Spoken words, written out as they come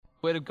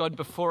Word of God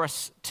before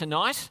us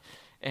tonight,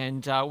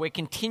 and we're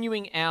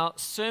continuing our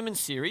sermon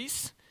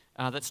series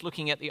that's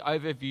looking at the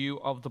overview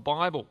of the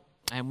Bible,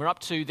 and we're up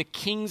to the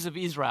kings of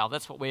Israel.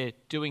 That's what we're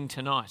doing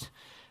tonight.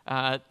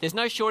 There's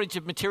no shortage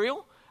of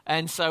material,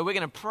 and so we're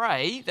going to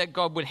pray that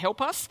God would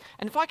help us.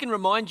 And if I can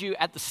remind you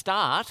at the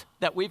start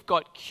that we've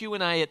got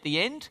Q&A at the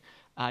end,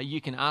 you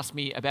can ask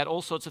me about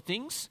all sorts of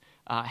things.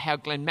 How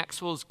Glenn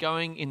Maxwell's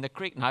going in the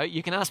cricket. No,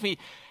 you can ask me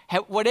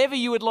whatever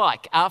you would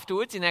like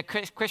afterwards in our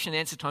question and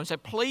answer time. So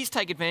please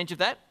take advantage of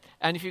that.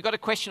 And if you've got a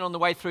question on the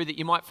way through that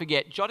you might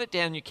forget, jot it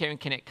down in your Care and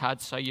Connect card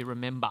so you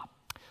remember.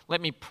 Let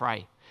me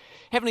pray.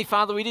 Heavenly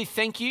Father, we do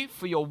thank you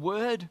for your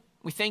word.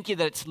 We thank you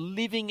that it's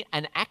living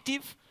and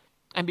active.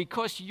 And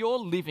because you're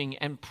living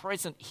and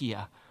present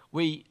here,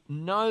 we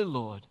know,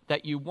 Lord,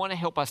 that you want to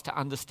help us to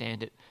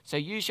understand it. So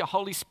use your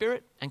Holy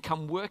Spirit and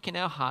come work in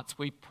our hearts,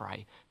 we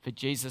pray, for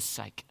Jesus'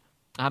 sake.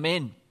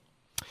 Amen.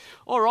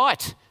 All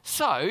right,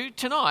 so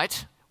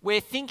tonight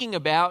we're thinking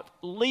about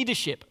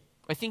leadership.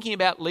 We're thinking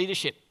about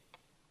leadership.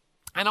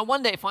 And I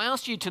wonder, if I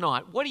asked you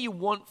tonight, what do you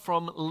want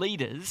from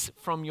leaders,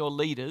 from your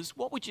leaders,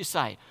 what would you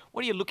say?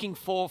 What are you looking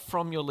for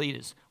from your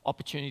leaders?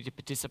 Opportunity to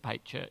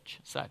participate, church.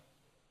 So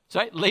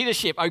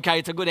leadership, okay,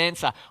 it's a good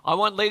answer. I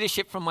want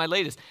leadership from my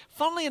leaders.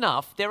 Funnily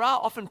enough, there are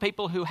often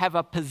people who have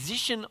a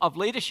position of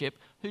leadership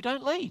who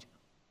don't lead.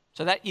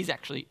 So that is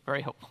actually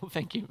very helpful.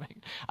 Thank you.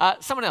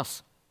 Someone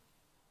else.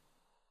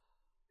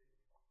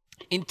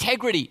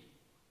 Integrity,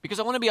 because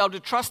I want to be able to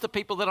trust the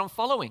people that I'm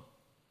following.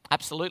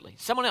 Absolutely.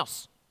 Someone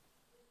else.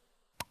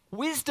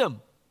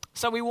 Wisdom.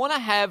 So we want to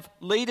have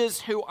leaders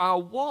who are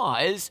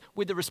wise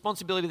with the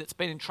responsibility that's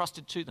been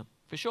entrusted to them,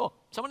 for sure.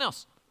 Someone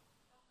else.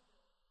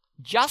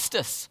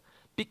 Justice,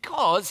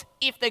 because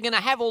if they're going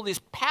to have all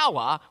this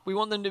power, we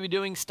want them to be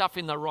doing stuff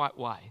in the right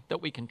way that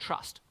we can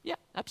trust. Yeah,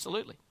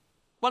 absolutely.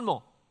 One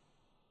more.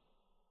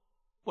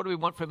 What do we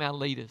want from our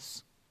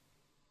leaders?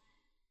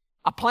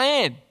 A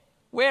plan.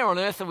 Where on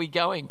earth are we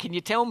going? Can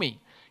you tell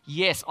me?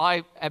 Yes,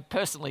 I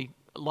personally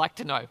like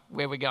to know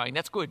where we're going.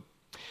 That's good.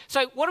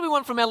 So what do we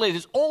want from our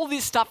leaders? All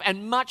this stuff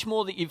and much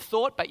more that you've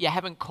thought, but you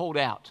haven't called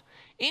out.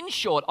 In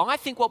short, I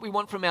think what we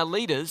want from our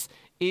leaders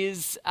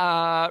is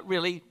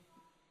really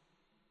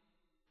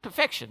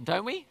perfection,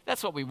 don't we?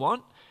 That's what we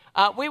want.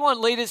 We want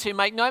leaders who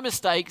make no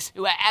mistakes,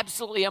 who are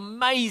absolutely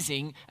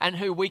amazing, and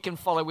who we can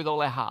follow with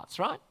all our hearts,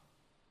 right?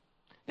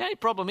 The only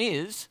problem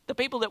is the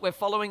people that we're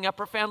following are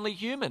profoundly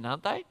human,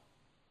 aren't they?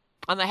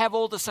 And they have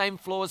all the same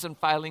flaws and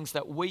failings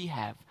that we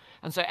have.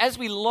 And so as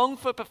we long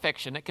for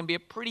perfection, it can be a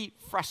pretty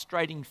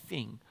frustrating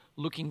thing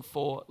looking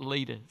for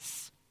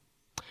leaders.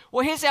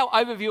 Well, here's our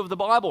overview of the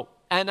Bible.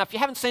 And if you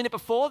haven't seen it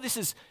before, this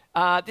is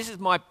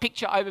my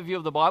picture overview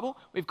of the Bible.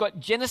 We've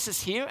got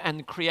Genesis here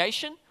and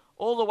creation,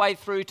 all the way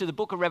through to the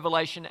book of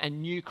Revelation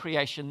and new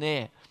creation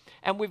there.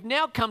 And we've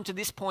now come to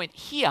this point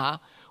here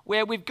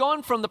where we've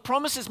gone from the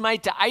promises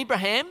made to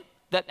Abraham,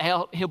 that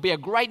he'll be a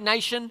great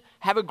nation,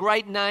 have a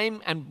great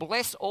name, and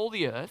bless all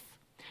the earth.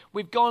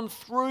 We've gone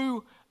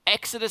through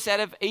Exodus out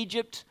of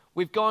Egypt.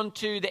 We've gone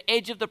to the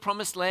edge of the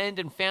promised land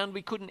and found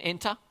we couldn't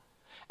enter.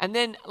 And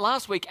then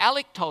last week,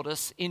 Alec told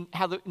us in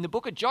the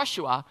book of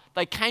Joshua,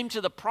 they came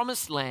to the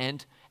promised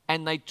land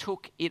and they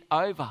took it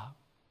over.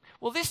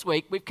 Well, this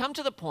week, we've come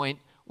to the point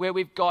where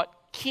we've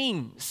got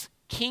kings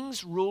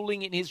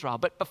ruling in Israel.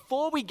 But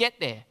before we get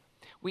there,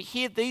 we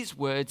hear these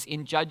words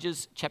in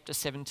Judges chapter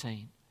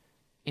 17.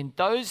 In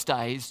those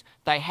days,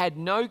 they had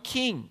no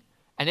king,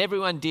 and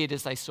everyone did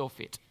as they saw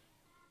fit.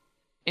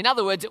 In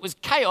other words, it was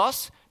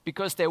chaos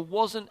because there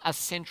wasn't a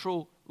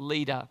central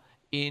leader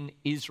in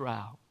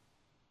Israel.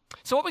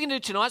 So what we're going to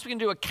do tonight is we're going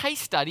to do a case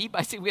study.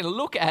 Basically, we're going to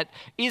look at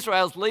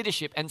Israel's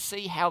leadership and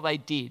see how they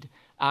did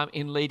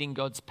in leading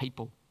God's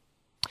people.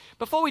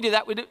 Before we do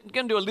that, we're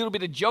going to do a little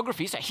bit of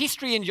geography. So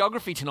history and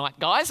geography tonight,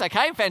 guys.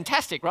 Okay,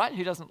 fantastic, right?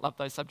 Who doesn't love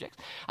those subjects?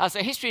 So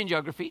history and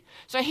geography.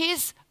 So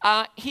here's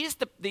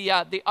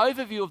the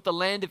overview of the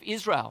land of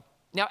Israel.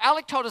 Now,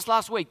 Alec told us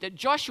last week that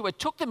Joshua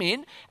took them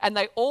in and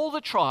all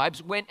the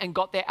tribes went and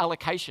got their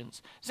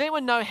allocations. Does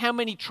anyone know how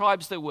many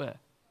tribes there were?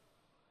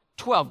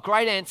 12.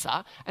 Great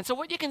answer. And so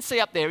what you can see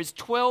up there is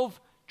 12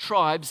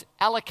 tribes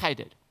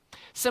allocated.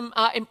 Some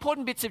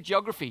important bits of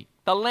geography.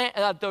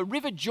 The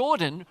River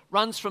Jordan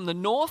runs from the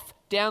north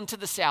down to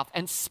the south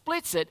and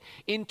splits it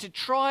into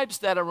tribes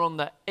that are on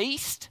the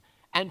east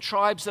and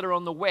tribes that are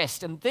on the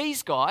west. And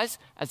these guys,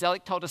 as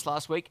Alec told us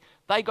last week,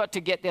 they got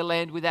to get their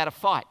land without a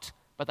fight,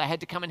 but they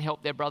had to come and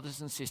help their brothers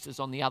and sisters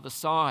on the other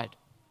side.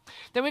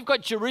 Then we've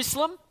got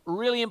Jerusalem,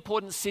 really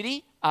important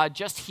city,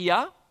 just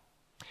here.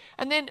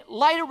 And then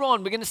later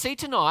on, we're going to see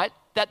tonight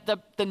that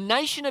the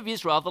nation of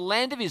Israel, the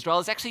land of Israel,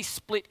 is actually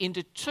split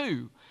into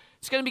two.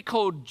 It's going to be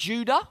called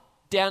Judah,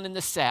 down in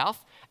the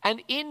south,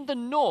 and in the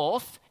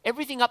north,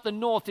 everything up the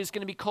north is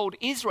going to be called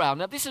Israel.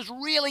 Now, this is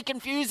really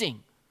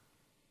confusing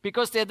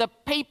because they're the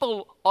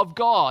people of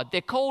God.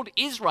 They're called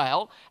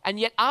Israel, and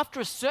yet after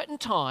a certain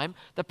time,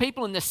 the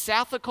people in the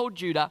south are called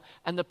Judah,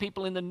 and the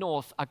people in the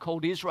north are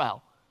called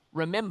Israel.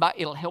 Remember,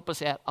 it'll help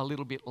us out a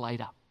little bit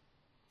later.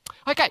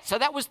 Okay, so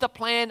that was the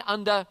plan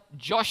under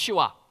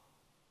Joshua.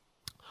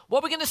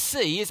 what we're going to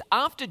see is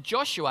after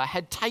Joshua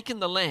had taken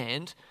the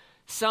land,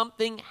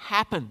 something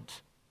happened.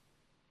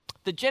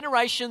 The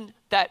generation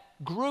that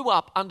grew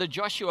up under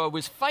Joshua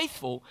was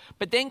faithful,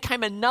 but then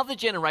came another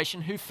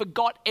generation who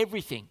forgot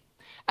everything.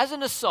 As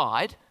an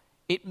aside,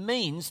 it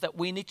means that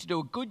we need to do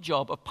a good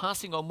job of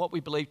passing on what we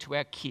believe to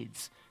our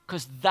kids,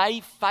 because they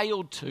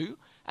failed to,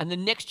 and the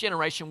next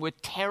generation were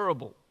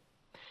terrible.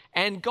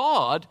 And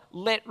God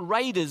let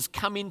raiders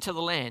come into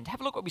the land. Have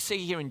a look what we see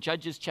here in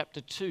Judges chapter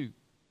 2.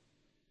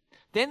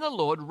 Then the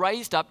Lord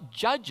raised up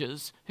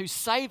judges who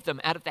saved them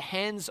out of the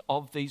hands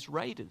of these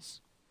raiders.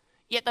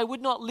 Yet they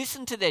would not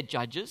listen to their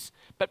judges,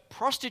 but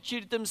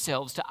prostituted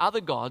themselves to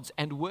other gods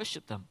and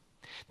worshipped them.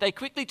 They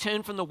quickly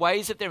turned from the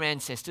ways of their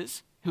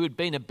ancestors, who had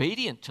been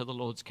obedient to the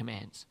Lord's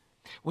commands.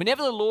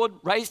 Whenever the Lord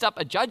raised up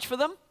a judge for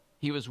them,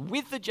 he was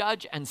with the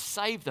judge and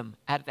saved them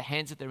out of the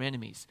hands of their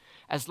enemies,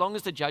 as long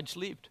as the judge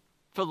lived.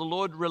 For the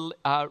Lord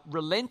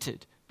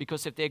relented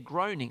because of their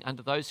groaning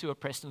under those who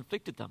oppressed and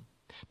afflicted them.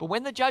 But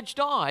when the judge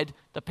died,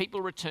 the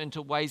people returned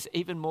to ways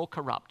even more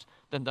corrupt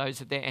than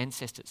those of their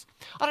ancestors.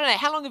 I don't know,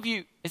 how long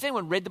has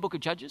anyone read the book of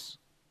Judges?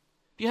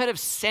 Have you heard of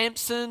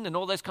Samson and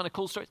all those kind of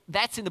cool stories?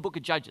 That's in the book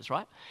of Judges,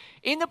 right?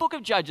 In the book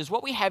of Judges,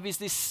 what we have is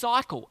this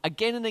cycle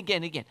again and again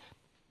and again.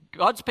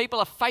 God's people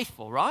are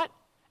faithful, right?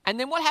 And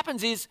then what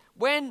happens is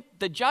when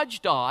the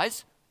judge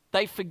dies,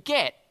 they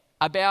forget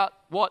about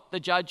what the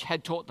judge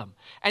had taught them.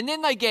 And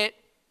then they get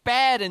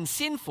bad and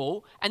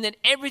sinful, and then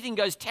everything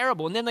goes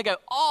terrible. And then they go,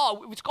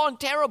 oh, it's gone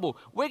terrible.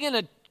 We're going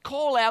to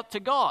call out to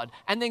God.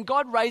 And then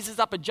God raises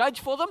up a judge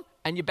for them,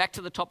 and you're back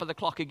to the top of the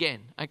clock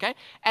again, okay?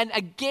 And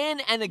again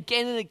and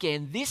again and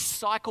again, this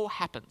cycle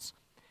happens.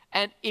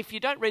 And if you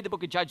don't read the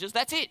book of Judges,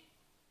 that's it.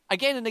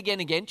 Again and again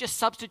and again, just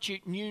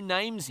substitute new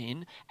names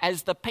in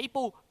as the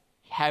people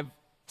have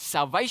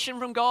salvation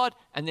from God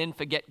and then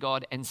forget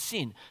God and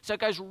sin. So it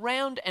goes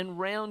round and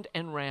round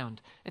and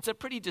round. It's a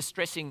pretty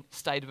distressing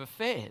state of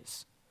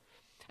affairs.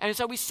 And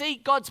so we see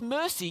God's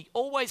mercy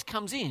always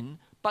comes in,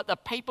 but the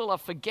people are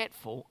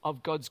forgetful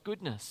of God's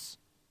goodness.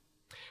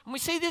 And we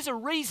see there's a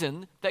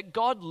reason that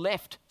God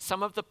left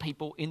some of the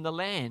people in the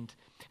land.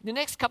 In the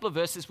next couple of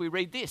verses we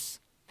read this.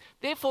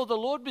 Therefore the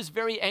Lord was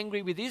very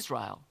angry with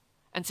Israel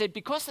and said,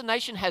 because the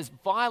nation has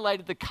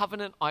violated the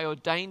covenant I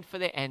ordained for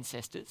their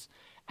ancestors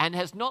and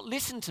has not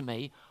listened to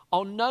me,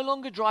 I'll no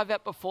longer drive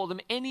out before them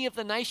any of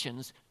the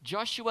nations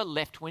Joshua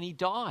left when he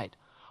died.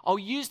 I'll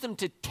use them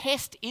to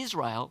test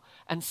Israel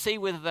and see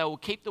whether they will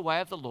keep the way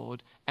of the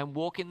Lord and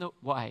walk in the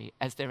way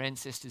as their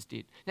ancestors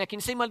did. Now, can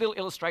you see my little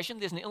illustration?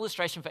 There's an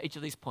illustration for each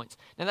of these points.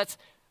 Now, that's,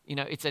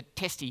 it's a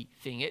testy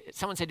thing.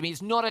 Someone said to me,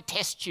 it's not a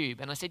test tube.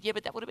 And I said, yeah,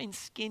 but that would have been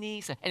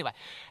skinny. So anyway,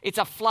 it's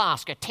a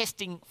flask, a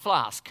testing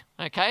flask.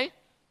 Okay?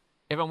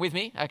 Everyone with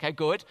me? Okay,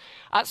 good.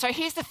 So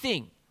here's the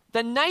thing.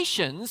 The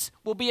nations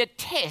will be a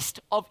test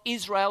of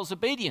Israel's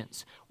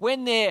obedience.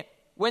 When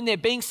they're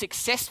being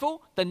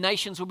successful, the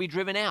nations will be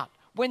driven out.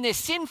 When they're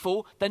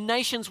sinful, the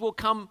nations will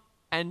come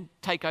and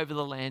take over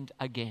the land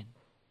again.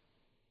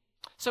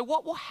 So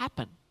what will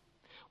happen?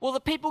 Well, the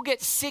people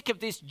get sick of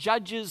this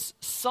judge's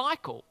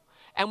cycle.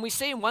 And we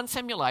see in 1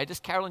 Samuel 8,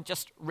 as Carolyn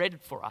just read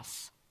for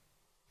us,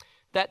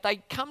 that they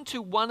come to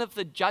one of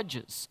the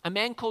judges, a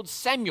man called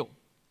Samuel,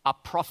 a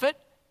prophet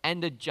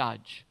and a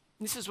judge.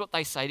 This is what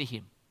they say to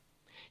him.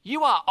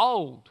 You are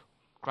old.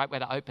 Great way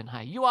to open,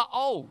 hey? You are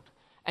old,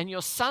 and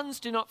your sons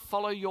do not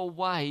follow your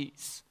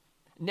ways.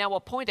 Now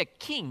appoint a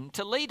king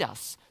to lead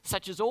us,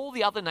 such as all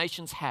the other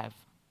nations have.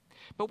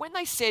 But when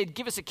they said,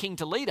 give us a king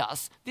to lead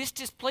us, this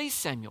displeased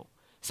Samuel.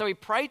 So he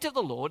prayed to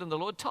the Lord, and the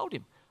Lord told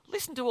him,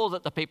 listen to all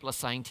that the people are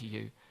saying to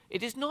you.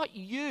 It is not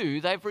you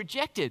they've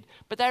rejected,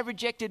 but they have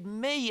rejected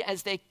me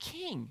as their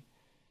king,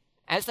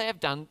 as they have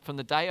done from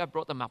the day I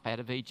brought them up out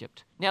of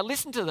Egypt. Now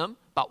listen to them,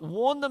 but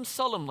warn them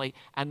solemnly,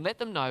 and let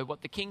them know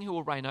what the king who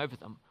will reign over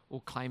them will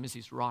claim as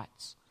his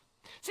rights.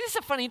 So this is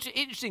a funny,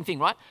 interesting thing,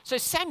 right? So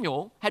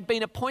Samuel had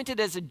been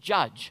appointed as a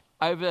judge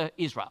over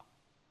Israel,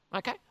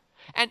 okay?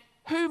 And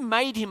who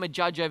made him a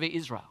judge over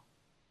Israel?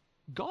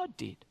 God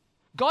did.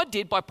 God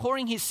did by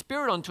pouring his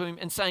spirit onto him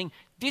and saying,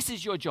 this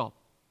is your job.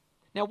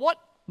 Now what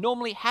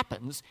normally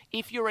happens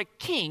if you're a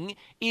king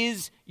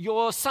is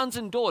your sons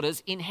and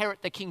daughters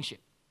inherit the kingship.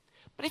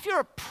 But if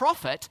you're a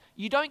prophet,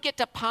 you don't get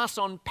to pass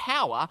on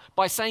power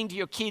by saying to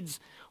your kids,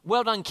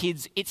 well done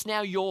kids, it's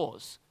now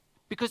yours.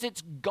 Because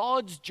it's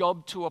God's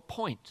job to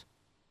appoint.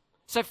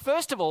 So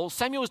first of all,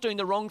 Samuel was doing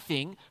the wrong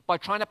thing by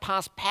trying to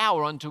pass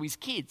power on to his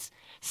kids.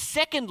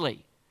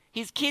 Secondly,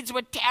 his kids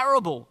were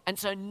terrible, and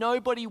so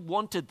nobody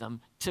wanted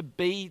them to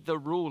be the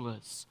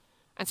rulers.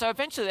 And so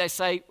eventually they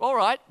say, all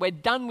right, we're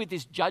done with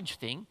this judge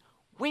thing.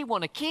 We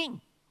want a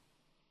king.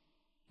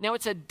 Now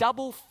it's a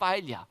double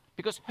failure,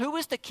 because who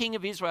was the king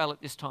of Israel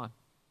at this time?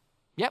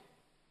 Yep.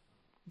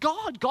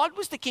 God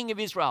was the king of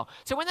Israel.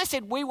 So when they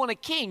said, we want a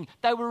king,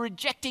 they were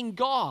rejecting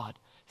God.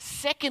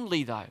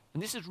 Secondly, though,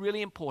 and this is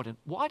really important,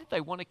 why did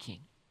they want a king?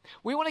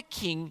 We want a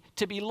king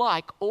to be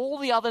like all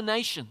the other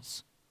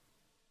nations.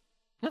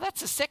 Now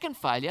that's the second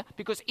failure,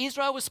 because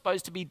Israel was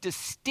supposed to be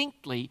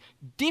distinctly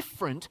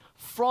different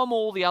from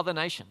all the other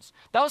nations.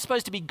 They were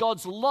supposed to be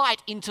God's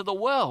light into the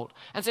world.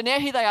 And so now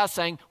here they are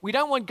saying, we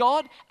don't want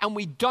God and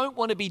we don't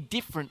want to be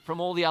different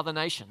from all the other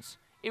nations.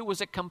 It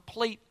was a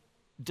complete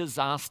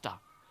disaster.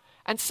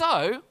 And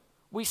so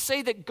we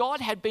see that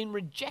God had been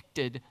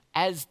rejected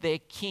as their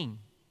king.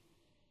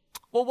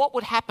 Well, what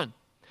would happen?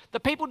 The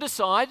people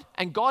decide,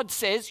 and God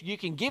says you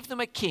can give them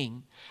a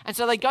king. And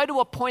so they go to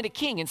appoint a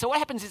king. And so what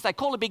happens is they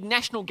call a big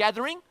national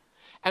gathering,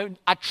 and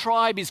a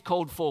tribe is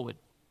called forward.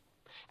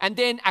 And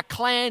then a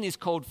clan is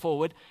called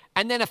forward.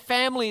 And then a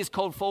family is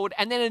called forward.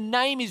 And then a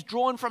name is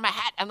drawn from a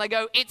hat. And they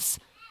go, it's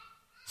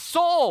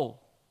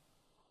Saul.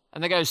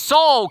 And they go,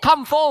 Saul,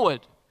 come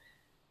forward.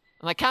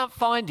 And they can't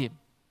find him.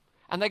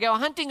 And they go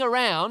hunting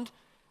around,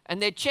 and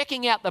they're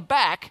checking out the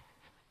back.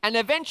 And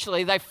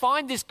eventually they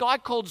find this guy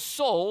called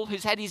Saul,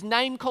 who's had his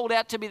name called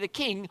out to be the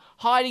king,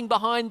 hiding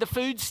behind the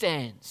food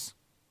stands.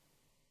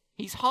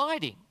 He's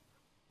hiding.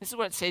 This is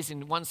what it says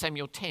in 1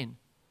 Samuel 10.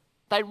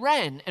 They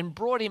ran and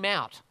brought him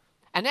out.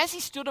 And as he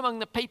stood among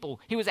the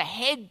people, he was a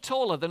head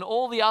taller than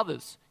all the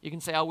others. You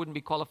can say, I wouldn't be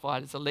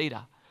qualified as a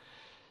leader.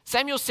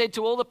 Samuel said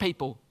to all the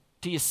people,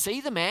 do you see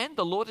the man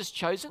the Lord has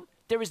chosen?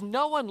 There is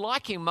no one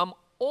like him among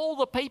all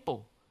the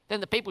people.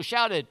 Then the people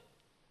shouted,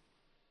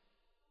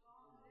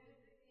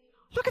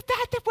 look at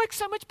that, that works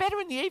so much better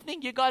in the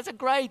evening. You guys are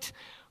great.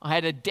 I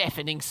had a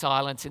deafening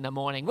silence in the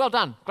morning. Well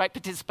done. Great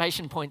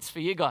participation points for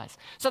you guys.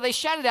 So they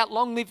shouted out,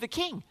 long live the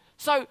king.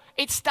 So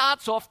it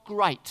starts off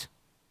great.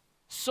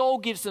 Saul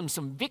gives them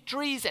some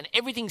victories and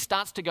everything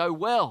starts to go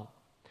well.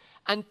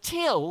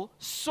 Until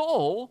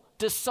Saul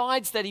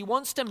decides that he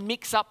wants to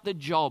mix up the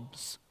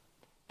jobs.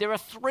 There are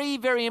 3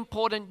 very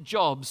important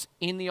jobs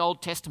in the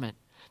Old Testament.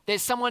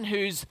 There's someone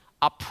who's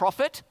a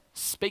prophet,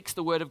 speaks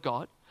the word of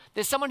God.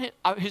 There's someone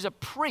who's a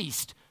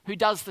priest who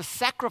does the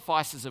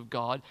sacrifices of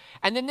God.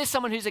 And then there's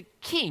someone who's a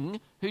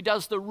king who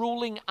does the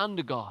ruling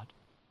under God.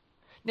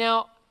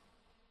 Now,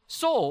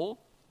 Saul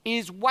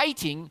is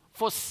waiting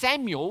for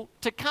Samuel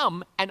to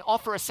come and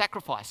offer a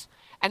sacrifice.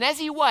 And as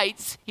he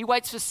waits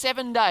for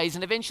 7 days,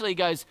 and eventually he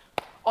goes,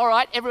 all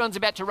right, everyone's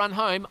about to run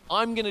home.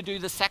 I'm going to do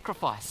the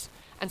sacrifice.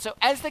 And so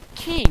as the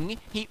king,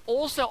 he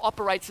also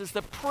operates as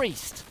the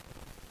priest.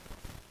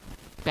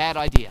 Bad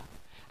idea.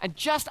 And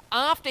just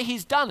after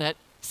he's done it,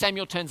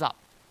 Samuel turns up.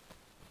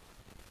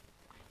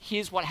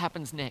 Here's what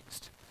happens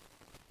next.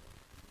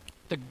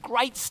 The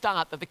great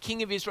start that the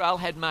king of Israel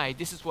had made,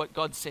 this is what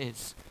God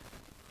says.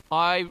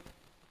 I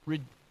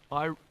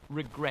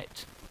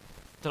regret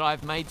that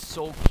I've made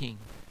Saul king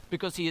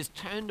because he has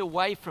turned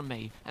away from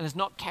me and has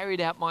not carried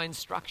out my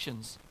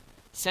instructions.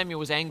 Samuel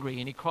was angry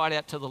and he cried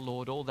out to the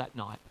Lord all that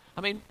night.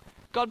 I mean,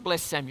 God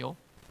bless Samuel.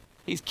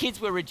 His kids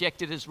were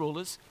rejected as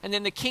rulers, and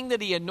then the king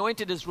that he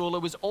anointed as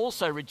ruler was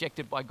also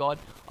rejected by God.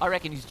 I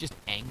reckon he's just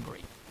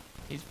angry.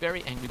 He's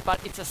very angry.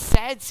 But it's a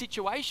sad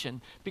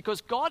situation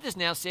because God has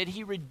now said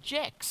he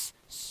rejects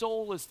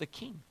Saul as the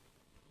king.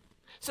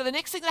 So the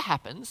next thing that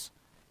happens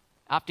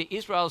after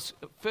Israel's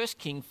first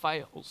king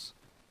fails,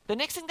 the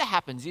next thing that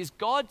happens is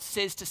God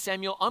says to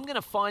Samuel, I'm going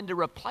to find a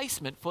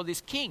replacement for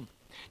this king.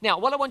 Now,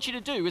 what I want you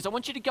to do is I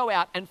want you to go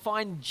out and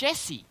find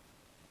Jesse.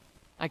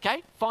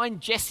 Okay,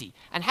 find Jesse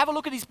and have a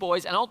look at his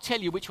boys and I'll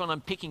tell you which one I'm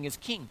picking as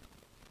king.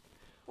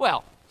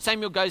 Well,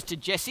 Samuel goes to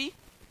Jesse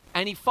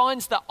and he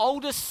finds the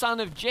oldest son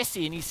of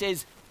Jesse and he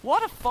says,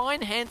 what a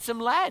fine, handsome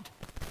lad.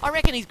 I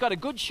reckon he's got a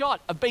good shot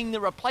of being the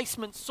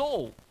replacement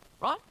Saul,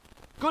 right?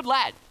 Good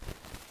lad.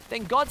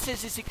 Then God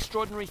says this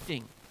extraordinary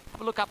thing. Have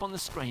a look up on the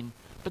screen.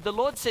 But the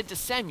Lord said to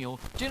Samuel,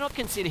 do not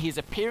consider his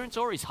appearance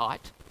or his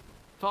height,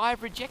 for I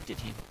have rejected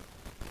him.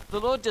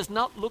 The Lord does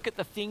not look at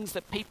the things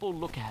that people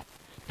look at.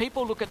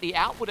 People look at the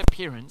outward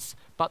appearance,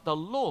 but the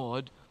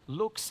Lord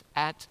looks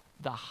at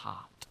the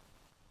heart.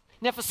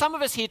 Now, for some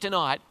of us here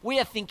tonight, we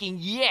are thinking,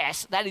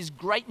 yes, that is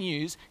great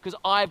news because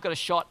I've got a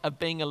shot of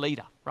being a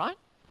leader, right?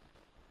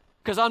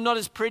 Because I'm not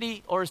as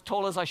pretty or as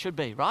tall as I should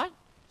be, right?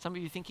 Some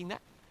of you thinking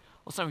that?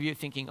 Or some of you are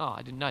thinking, oh,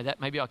 I didn't know that.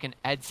 Maybe I can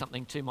add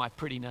something to my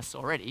prettiness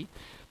already.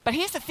 But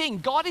here's the thing.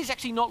 God is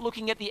actually not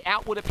looking at the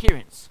outward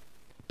appearance.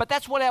 But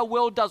that's what our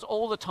world does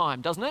all the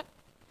time, doesn't it?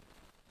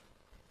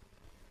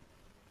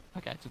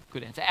 Okay, it's a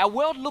good answer. Our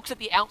world looks at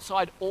the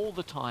outside all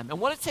the time.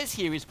 And what it says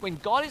here is when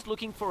God is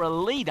looking for a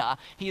leader,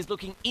 he is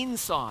looking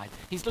inside.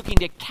 He's looking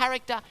to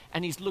character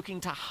and he's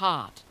looking to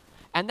heart.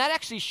 And that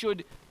actually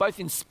should both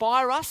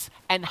inspire us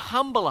and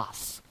humble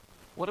us.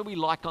 What are we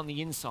like on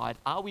the inside?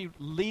 Are we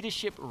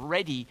leadership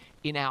ready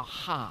in our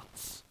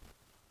hearts?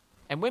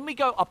 And when we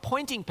go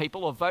appointing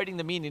people or voting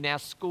them in our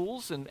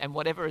schools and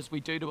whatever as we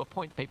do to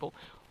appoint people,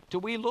 do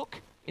we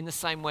look in the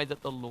same way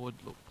that the Lord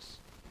looks?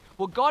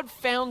 Well, God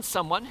found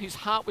someone whose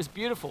heart was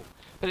beautiful,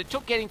 but it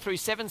took getting through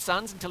 7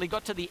 sons until he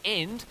got to the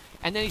end.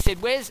 And then he said,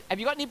 have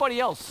you got anybody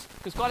else?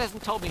 Because God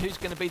hasn't told me who's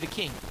going to be the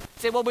king.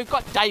 He said, well, we've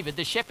got David,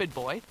 the shepherd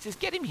boy. He says,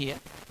 get him here.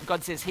 And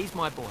God says, he's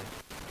my boy.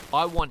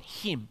 I want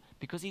him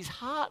because his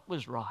heart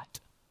was right.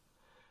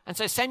 And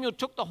so Samuel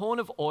took the horn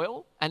of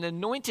oil and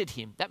anointed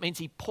him. That means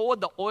he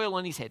poured the oil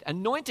on his head,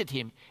 anointed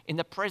him in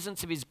the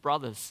presence of his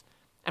brothers.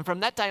 And from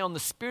that day on, the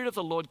Spirit of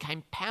the Lord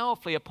came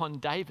powerfully upon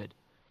David.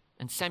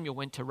 And Samuel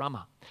went to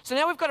Ramah. So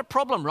now we've got a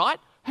problem, right?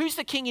 Who's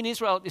the king in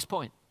Israel at this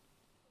point?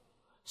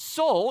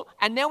 Saul.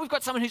 And now we've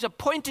got someone who's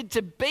appointed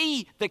to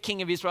be the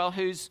king of Israel,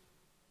 who's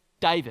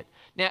David.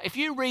 Now, if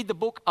you read the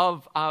book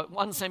of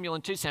 1 Samuel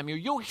and 2 Samuel,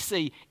 you'll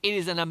see it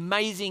is an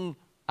amazing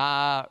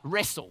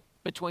wrestle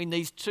between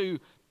these two,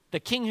 the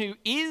king who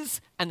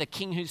is and the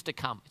king who's to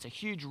come. It's a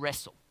huge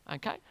wrestle,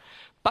 okay?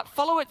 But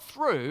follow it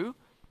through,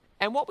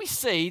 and what we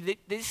see, that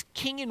this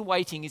king in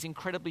waiting is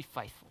incredibly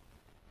faithful.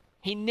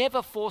 He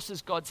never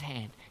forces God's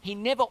hand. He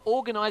never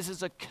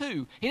organizes a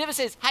coup. He never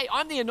says, hey,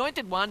 I'm the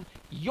anointed one,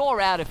 you're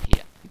out of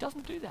here. He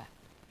doesn't do that.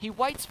 He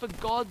waits for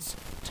God's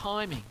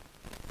timing.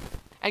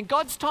 And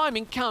God's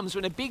timing comes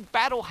when a big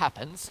battle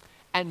happens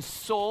and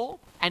Saul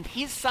and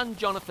his son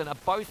Jonathan are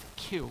both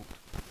killed.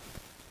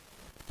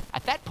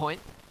 At that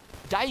point,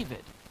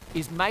 David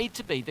is made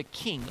to be the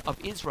king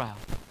of Israel.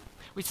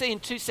 We see in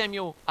 2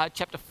 Samuel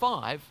chapter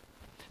 5,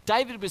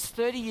 David was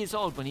 30 years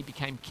old when he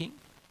became king,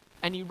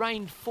 and he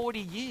reigned 40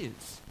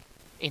 years.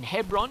 In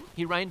Hebron,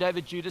 he reigned over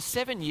Judah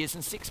 7 years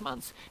and 6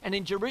 months. And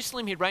in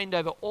Jerusalem, he reigned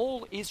over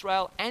all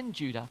Israel and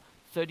Judah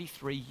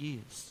 33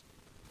 years.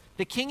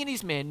 The king and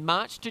his men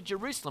marched to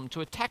Jerusalem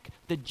to attack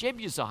the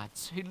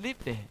Jebusites who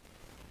lived there.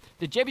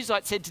 The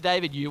Jebusites said to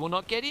David, you will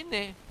not get in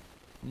there.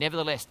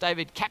 Nevertheless,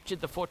 David captured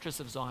the fortress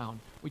of Zion,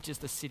 which is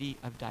the city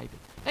of David.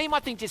 Now you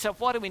might think to yourself,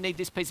 why do we need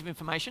this piece of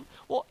information?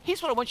 Well,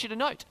 here's what I want you to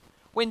note.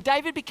 When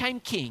David became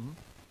king,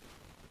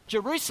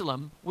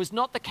 Jerusalem was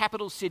not the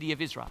capital city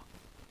of Israel.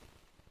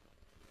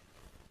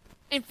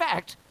 In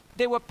fact,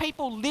 there were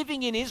people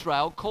living in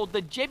Israel called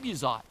the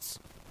Jebusites.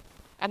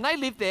 And they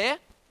lived there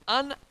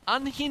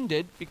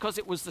unhindered because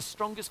it was the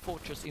strongest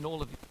fortress in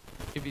all of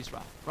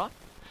Israel, right?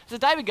 So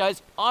David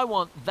goes, I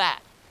want that.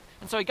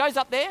 And so he goes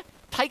up there,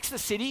 takes the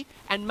city,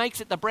 and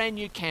makes it the brand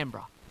new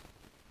Canberra.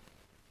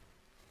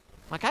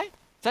 Okay?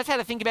 So that's how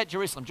to think about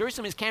Jerusalem.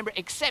 Jerusalem is Canberra,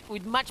 except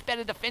with much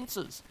better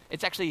defences.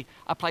 It's actually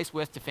a place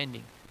worth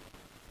defending,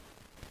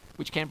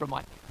 which Canberra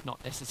might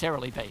not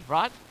necessarily be,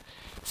 right?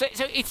 So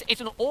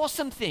it's an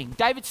awesome thing.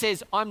 David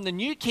says, I'm the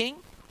new king.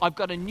 I've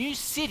got a new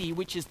city,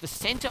 which is the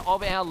centre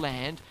of our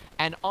land,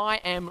 and I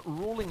am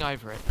ruling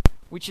over it,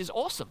 which is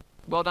awesome.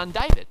 Well done,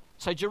 David.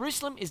 So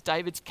Jerusalem is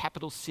David's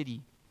capital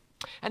city.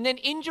 And then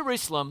in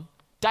Jerusalem,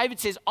 David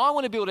says, I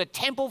want to build a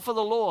temple for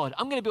the Lord.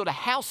 I'm going to build a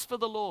house for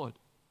the Lord.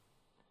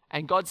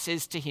 And God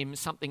says to him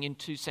something in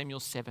 2 Samuel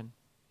 7.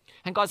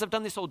 And guys, I've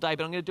done this all day,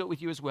 but I'm going to do it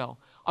with you as well.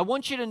 I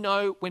want you to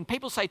know when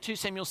people say 2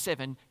 Samuel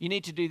 7, you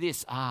need to do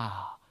this.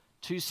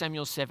 2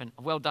 Samuel 7.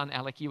 Well done,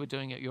 Alec. You were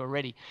doing it. You were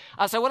ready.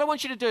 So what I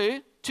want you to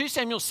do, 2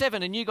 Samuel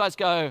 7, and you guys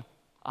go,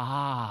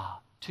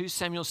 2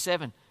 Samuel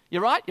 7.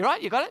 You're right? You're right?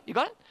 You got it? You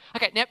got it?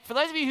 Okay, now, for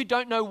those of you who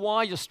don't know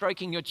why you're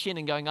stroking your chin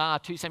and going,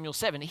 2 Samuel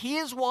 7,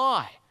 here's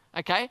why,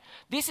 okay?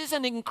 This is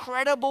an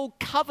incredible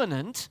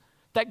covenant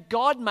that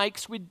God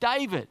makes with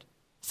David.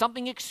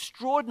 Something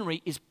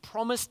extraordinary is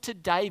promised to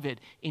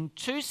David in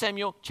 2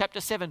 Samuel chapter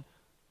 7.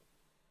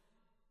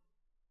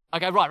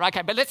 Okay, right,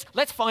 okay, but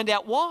let's find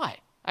out why,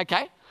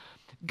 okay?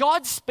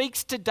 God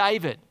speaks to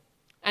David,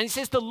 and he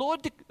says, the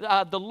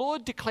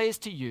Lord declares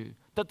to you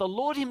that the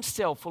Lord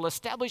himself will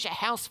establish a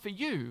house for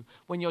you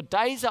when your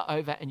days are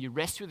over and you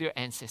rest with your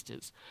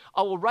ancestors.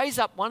 I will raise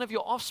up one of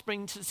your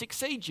offspring to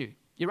succeed you,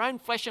 your own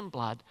flesh and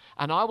blood,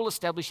 and I will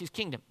establish his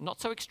kingdom. Not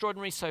so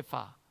extraordinary so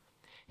far.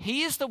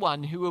 He is the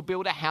one who will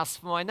build a house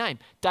for my name.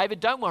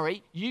 David, don't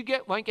worry, you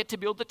won't get to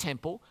build the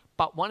temple,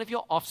 but one of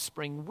your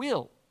offspring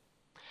will.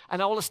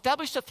 And I will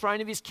establish the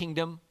throne of his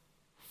kingdom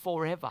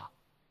forever.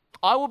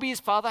 I will be his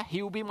father,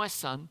 he will be my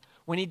son.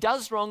 When he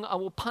does wrong, I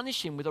will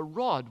punish him with a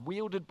rod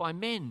wielded by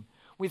men,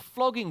 with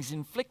floggings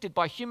inflicted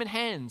by human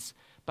hands.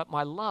 But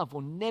my love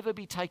will never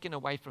be taken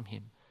away from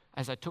him,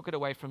 as I took it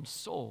away from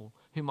Saul,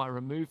 whom I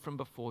removed from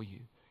before you.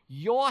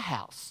 Your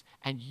house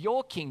and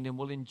your kingdom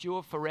will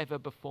endure forever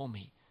before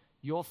me.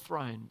 Your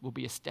throne will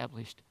be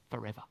established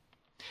forever.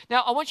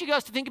 Now, I want you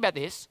guys to think about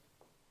this.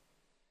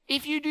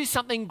 If you do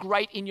something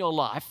great in your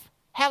life,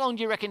 how long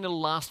do you reckon it'll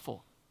last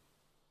for?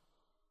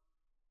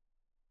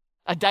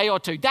 A day or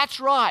two. That's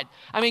right.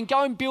 I mean,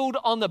 go and build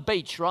on the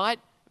beach, right?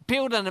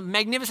 Build a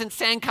magnificent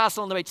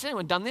sandcastle on the beach. Has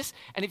anyone done this?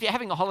 And if you're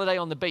having a holiday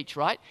on the beach,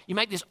 right? You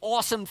make this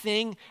awesome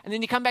thing, and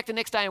then you come back the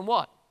next day and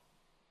what?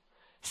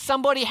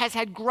 Somebody has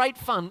had great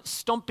fun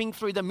stomping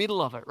through the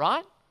middle of it,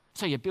 right?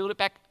 So you build it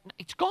back,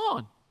 it's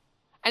gone.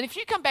 And if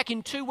you come back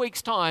in 2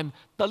 weeks' time,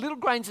 the little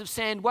grains of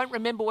sand won't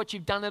remember what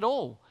you've done at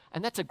all.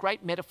 And that's a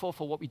great metaphor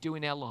for what we do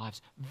in our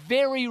lives.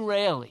 Very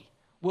rarely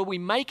will we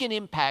make an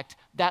impact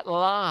that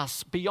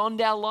lasts beyond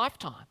our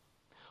lifetime.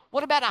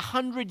 What about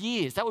 100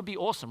 years? That would be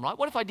awesome, right?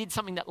 What if I did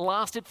something that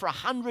lasted for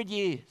 100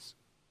 years?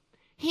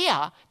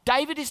 Here,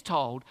 David is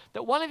told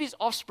that one of his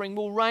offspring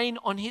will reign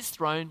on his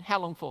throne, how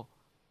long for?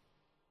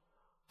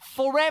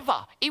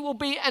 forever. It will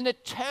be an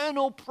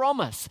eternal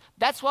promise.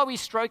 That's why we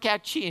stroke our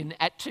chin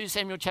at 2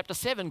 Samuel chapter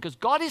 7, because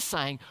God is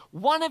saying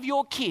one of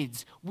your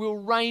kids will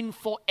reign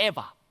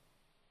forever.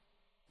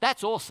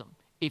 That's awesome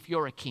if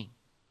you're a king.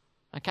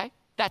 Okay?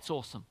 That's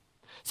awesome.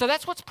 So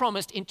that's what's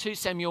promised in 2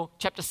 Samuel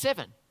chapter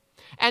 7.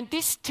 And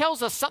this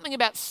tells us something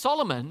about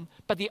Solomon,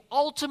 but the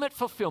ultimate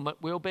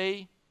fulfillment will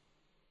be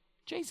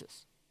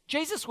Jesus.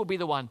 Jesus will be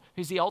the one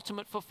who's the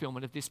ultimate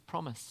fulfillment of this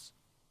promise.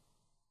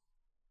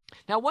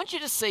 Now, I want you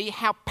to see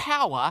how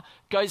power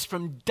goes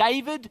from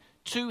David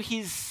to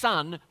his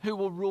son who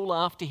will rule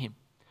after him.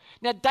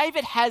 Now,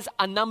 David has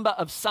a number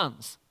of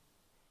sons.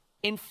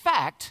 In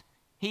fact,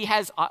 he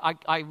has,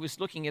 I was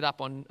looking it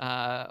up on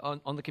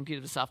the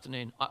computer this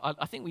afternoon.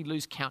 I think we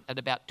lose count at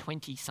about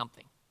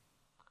 20-something.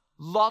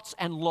 Lots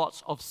and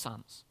lots of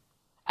sons,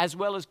 as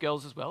well as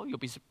girls as well. You'll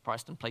be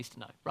surprised and pleased to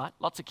know, right?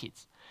 Lots of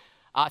kids.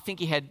 I think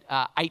he had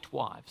 8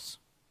 wives.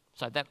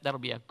 So that'll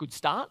be a good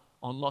start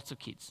on lots of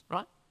kids,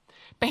 right?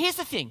 But here's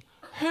the thing.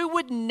 Who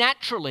would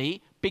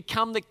naturally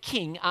become the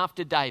king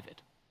after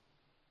David?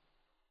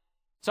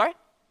 Sorry?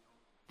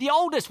 The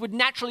oldest would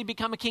naturally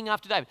become a king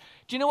after David.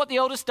 Do you know what the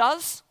oldest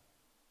does?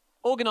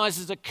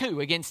 Organises a coup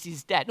against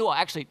his dad. No,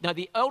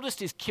 the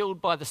eldest is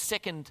killed by the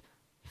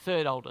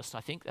third oldest,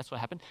 I think. That's what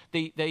happened.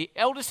 The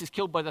eldest is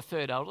killed by the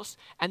third oldest.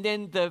 And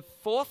then the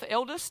fourth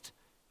eldest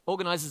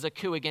organises a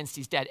coup against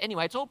his dad.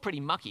 Anyway, it's all pretty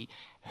mucky.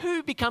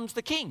 Who becomes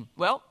the king?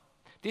 Well,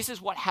 this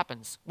is what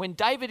happens. When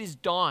David is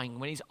dying,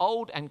 when he's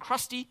old and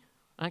crusty,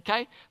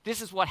 okay,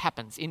 this is what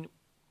happens. In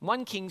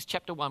 1 Kings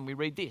chapter 1, we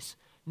read this.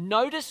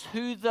 Notice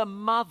who the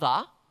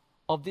mother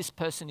of this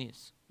person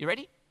is. You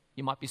ready?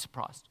 You might be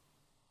surprised.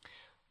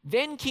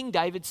 Then King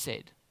David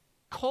said,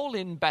 call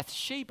in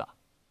Bathsheba.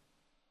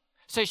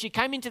 So she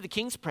came into the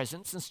king's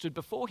presence and stood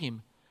before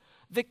him.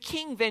 The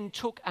king then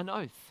took an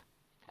oath.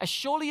 As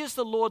surely as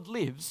the Lord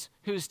lives,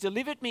 who has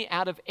delivered me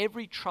out of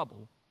every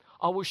trouble,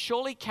 I will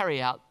surely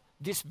carry out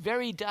this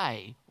very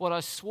day what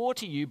I swore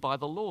to you by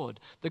the Lord,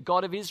 the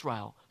God of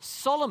Israel.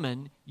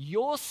 Solomon,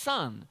 your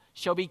son,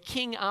 shall be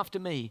king after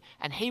me,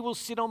 and he will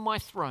sit on my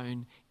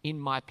throne in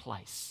my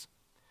place.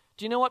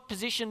 Do you know what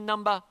position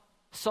number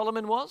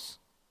Solomon was?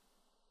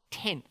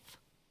 10th.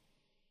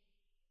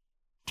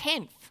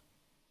 10th.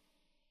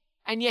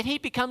 And yet he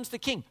becomes the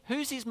king.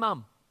 Who's his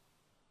mum?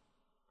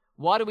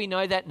 Why do we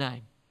know that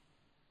name?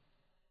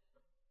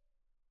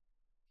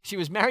 She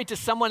was married to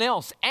someone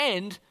else,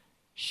 and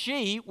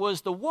she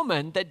was the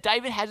woman that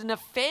David had an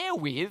affair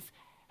with,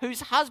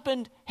 whose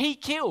husband he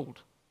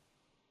killed.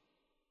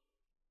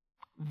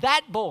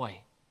 That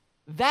boy,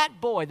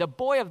 the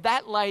boy of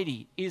that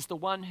lady is the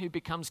one who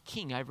becomes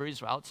king over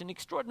Israel. It's an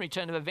extraordinary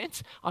turn of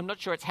events. I'm not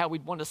sure it's how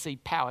we'd want to see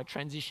power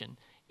transition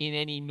in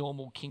any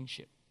normal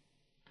kingship.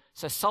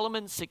 So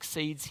Solomon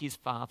succeeds his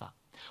father.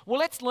 Well,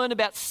 let's learn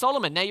about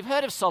Solomon. Now, you've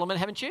heard of Solomon,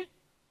 haven't you?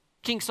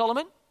 King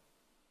Solomon?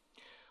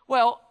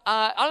 Well,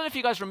 I don't know if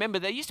you guys remember,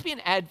 there used to be an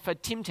ad for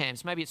Tim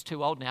Tams, maybe it's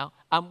too old now,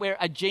 where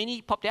a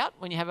genie popped out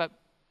when you have a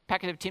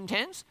packet of Tim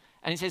Tams,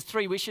 and it says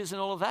 3 wishes and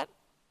all of that.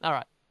 All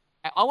right.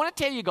 I want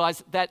to tell you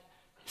guys that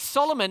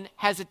Solomon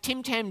has a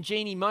Tim Tam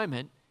genie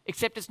moment,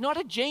 except it's not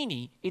a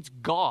genie, it's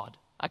God,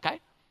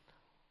 okay?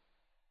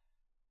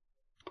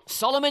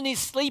 Solomon is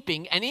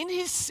sleeping, and in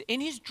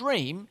his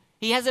dream,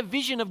 he has a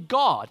vision of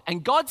God,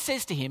 and God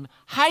says to him,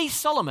 hey,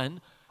 Solomon,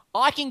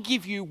 I can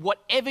give you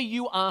whatever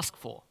you ask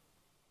for.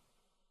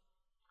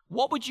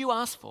 What would you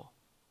ask for?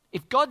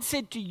 If God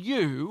said to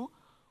you,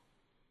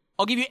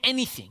 I'll give you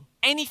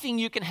anything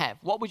you can have,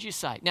 what would you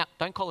say? Now,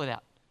 don't call it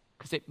out,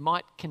 because it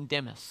might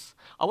condemn us.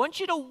 I want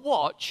you to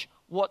watch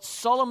what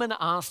Solomon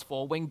asked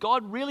for when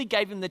God really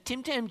gave him the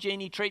Tim Tam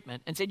genie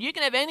treatment and said, you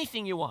can have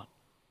anything you want.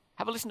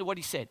 Have a listen to what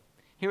he said.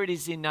 Here it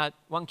is in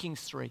 1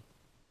 Kings 3.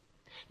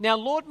 Now,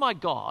 Lord my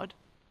God,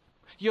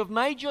 you have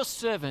made your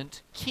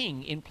servant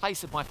king in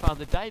place of my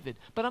father David,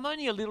 but I'm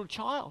only a little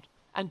child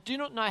and do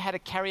not know how to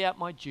carry out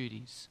my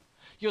duties.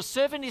 Your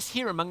servant is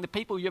here among the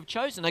people you have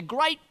chosen, a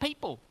great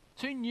people,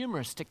 too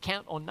numerous to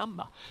count or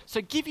number.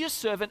 So give your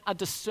servant a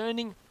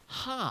discerning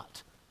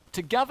heart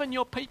to govern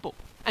your people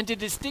and to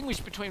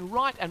distinguish between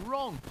right and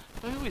wrong.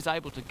 For who is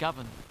able to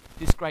govern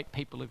this great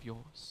people of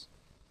yours?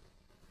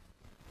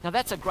 Now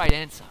that's a great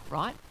answer,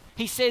 right?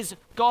 He says,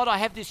 God, I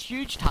have this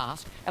huge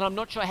task and I'm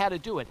not sure how to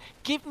do it.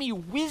 Give me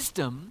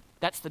wisdom.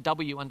 That's the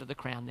W under the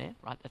crown there,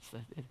 right?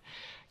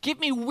 Give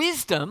me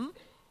wisdom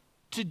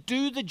to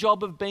do the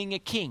job of being a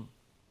king.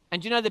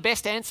 And you know the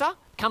best answer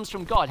comes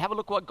from God. Have a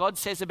look what God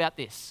says about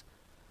this.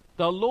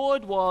 The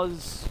Lord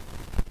was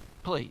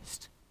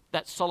pleased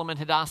that Solomon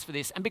had asked for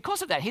this. And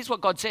because of that, here's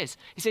what God says.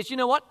 He says, you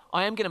know what?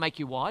 I am going to make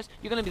you wise.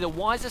 You're going to be the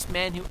wisest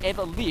man who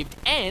ever lived.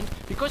 And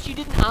because you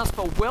didn't ask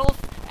for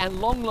wealth and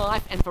long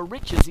life and for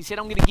riches, he said,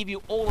 I'm going to give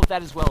you all of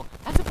that as well.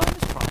 That's a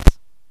bonus prize.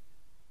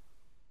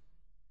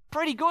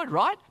 Pretty good,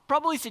 right?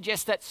 Probably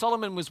suggests that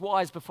Solomon was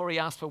wise before he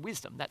asked for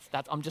wisdom.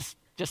 I'm just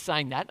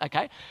saying that,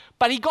 okay?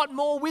 But he got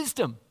more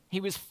wisdom. He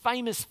was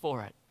famous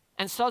for it.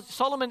 And so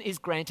Solomon is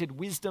granted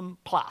wisdom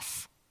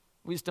plus.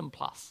 Wisdom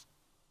plus.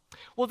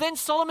 Well, then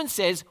Solomon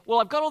says, well,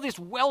 I've got all this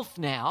wealth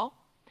now,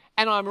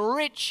 and I'm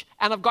rich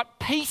and I've got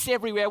peace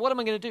everywhere. What am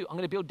I going to do? I'm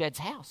going to build Dad's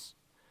house.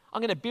 I'm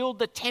going to build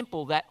the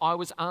temple that I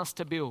was asked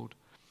to build.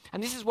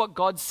 And this is what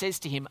God says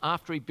to him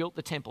after he built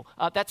the temple.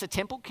 That's a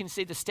temple. Can you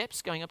see the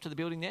steps going up to the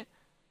building there?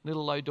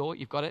 Little low door.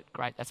 You've got it.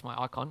 Great. That's my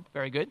icon.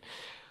 Very good.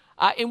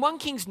 In 1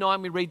 Kings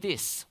 9, we read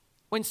this.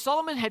 When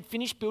Solomon had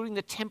finished building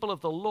the temple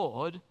of the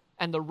Lord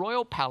and the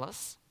royal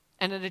palace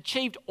and had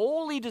achieved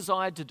all he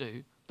desired to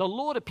do, the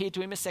Lord appeared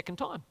to him a second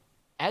time,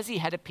 as he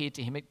had appeared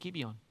to him at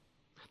Gibeon.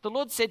 The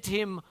Lord said to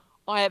him,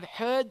 I have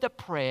heard the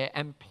prayer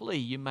and plea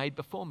you made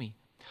before me.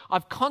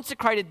 I've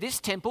consecrated this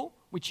temple,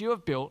 which you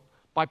have built,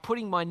 by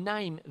putting my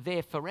name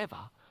there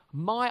forever.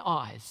 My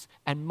eyes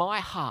and my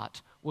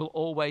heart will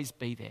always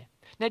be there.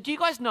 Now, do you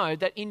guys know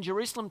that in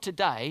Jerusalem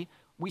today,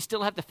 we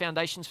still have the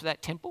foundations for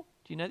that temple?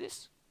 Do you know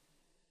this?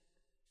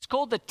 It's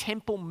called the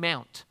Temple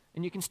Mount,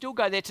 and you can still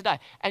go there today.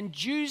 And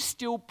Jews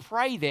still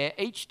pray there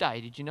each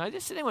day. Did you know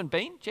this? Has anyone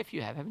been? Jeff,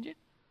 you have, haven't you?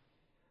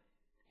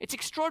 It's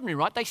extraordinary,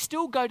 right? They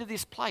still go to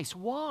this place.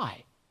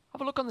 Why?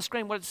 Have a look on the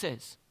screen what it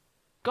says.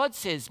 God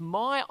says,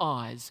 my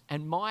eyes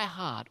and my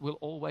heart will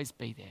always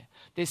be there.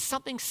 There's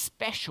something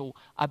special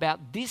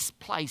about this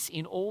place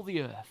in all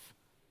the earth.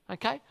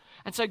 Okay?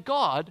 And so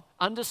God,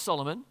 under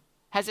Solomon,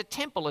 has a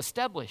temple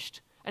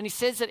established. And he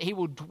says that he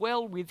will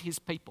dwell with his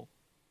people.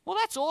 Well,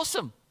 that's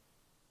awesome.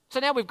 So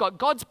now we've got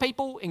God's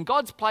people in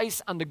God's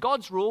place under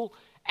God's rule,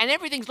 and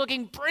everything's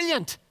looking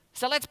brilliant.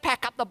 So let's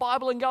pack up the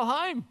Bible and go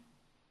home.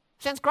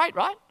 Sounds great,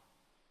 right?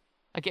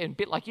 Again, a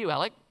bit like you,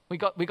 Alec. We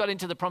got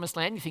into the promised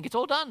land, you think it's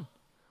all done.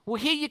 Well,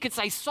 here you could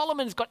say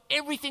Solomon's got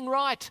everything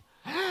right.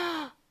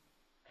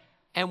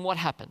 And what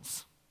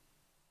happens?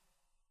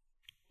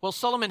 Well,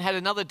 Solomon had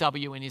another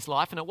W in his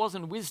life, and it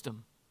wasn't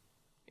wisdom.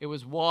 It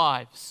was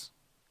wives.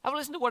 Have a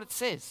listen to what it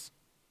says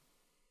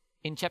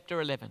in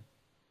chapter 11.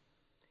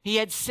 He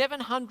had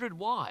 700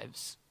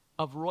 wives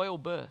of royal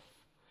birth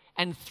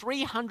and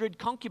 300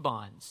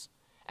 concubines,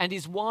 and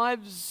his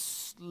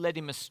wives led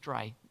him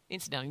astray.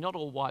 Incidentally, not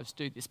all wives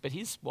do this, but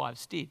his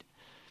wives did.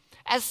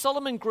 As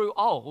Solomon grew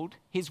old,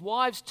 his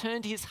wives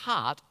turned his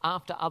heart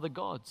after other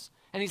gods,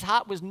 and his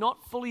heart was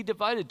not fully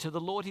devoted to the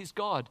Lord his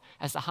God,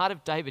 as the heart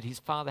of David his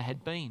father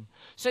had been.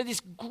 So this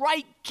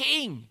great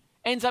king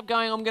ends up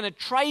going, I'm going to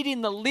trade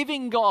in the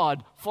living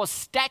God for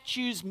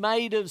statues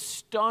made of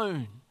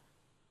stone.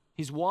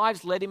 His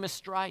wives led him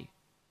astray.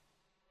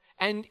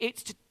 And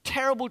it's a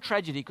terrible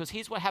tragedy, because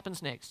here's what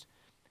happens next.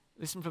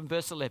 Listen from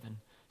verse 11.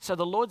 So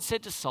the Lord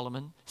said to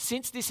Solomon,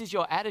 since this is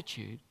your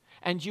attitude,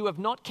 and you have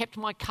not kept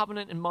my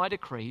covenant and my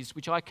decrees,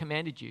 which I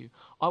commanded you,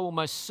 I will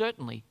most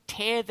certainly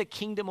tear the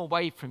kingdom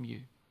away from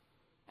you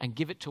and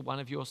give it to one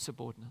of your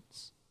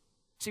subordinates.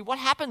 See, what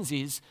happens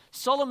is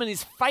Solomon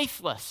is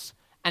faithless,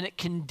 and it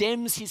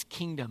condemns his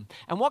kingdom.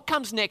 And what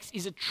comes next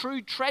is a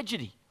true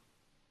tragedy.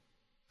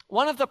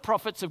 One of the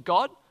prophets of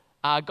God,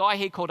 a guy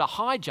here called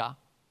Ahijah,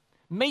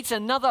 meets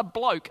another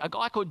bloke, a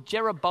guy called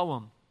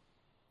Jeroboam.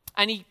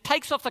 And he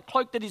takes off the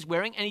cloak that he's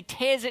wearing and he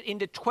tears it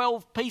into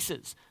 12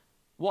 pieces.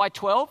 Why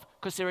 12?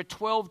 Because there are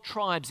 12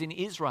 tribes in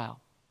Israel.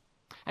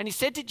 And he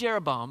said to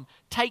Jeroboam,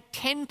 take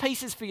 10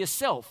 pieces for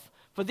yourself,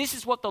 for this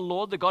is what the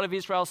Lord, the God of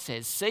Israel,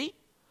 says. See,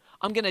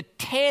 I'm going to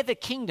tear the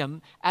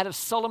kingdom out of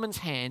Solomon's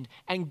hand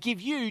and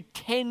give you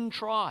 10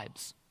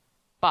 tribes.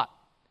 But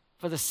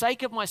for the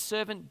sake of my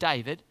servant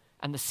David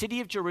and the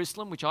city of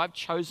Jerusalem, which I've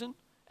chosen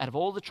out of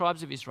all the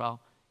tribes of Israel,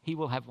 he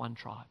will have one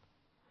tribe.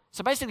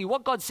 So basically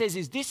what God says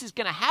is this is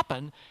going to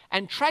happen,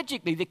 and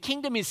tragically the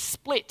kingdom is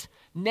split.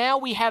 Now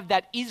we have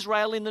that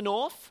Israel in the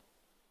north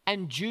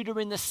and Judah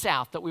in the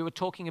south that we were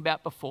talking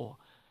about before.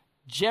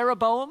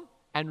 Jeroboam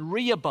and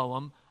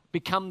Rehoboam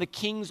become the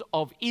kings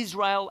of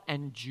Israel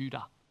and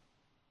Judah.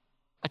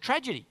 A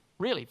tragedy,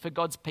 really, for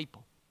God's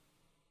people.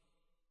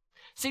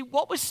 See,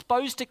 what was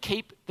supposed to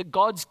keep the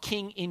God's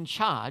king in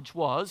charge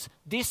was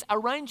this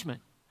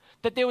arrangement,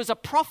 that there was a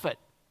prophet.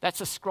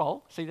 That's a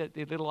scroll. See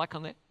the little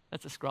icon there?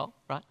 That's a scroll,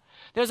 right?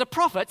 There was a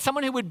prophet,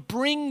 someone who would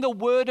bring the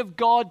word of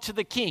God to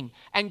the king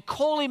and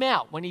call him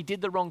out when he did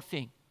the wrong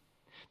thing.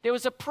 There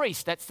was a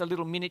priest, that's the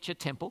little miniature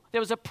temple.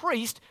 There was a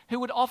priest who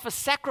would offer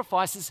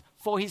sacrifices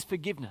for his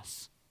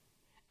forgiveness.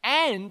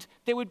 And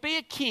there would be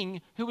a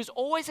king who was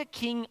always a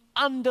king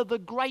under the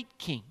great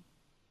king.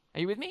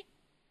 Are you with me?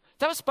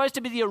 That was supposed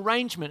to be the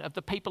arrangement of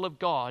the people of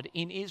God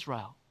in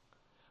Israel.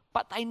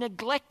 But they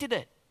neglected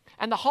it.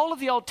 And the whole of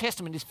the Old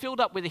Testament is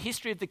filled up with the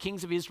history of the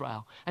kings of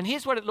Israel. And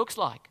here's what it looks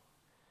like.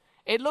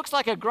 It looks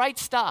like a great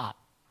start.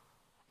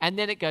 And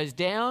then it goes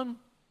down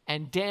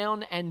and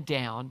down and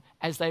down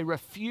as they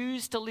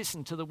refuse to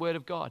listen to the word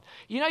of God.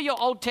 You know, your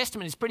Old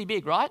Testament is pretty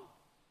big, right?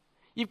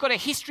 You've got a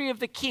history of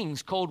the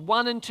kings called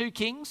 1 and 2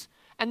 Kings.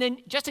 And then,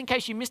 just in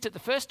case you missed it the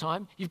first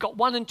time, you've got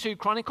 1 and 2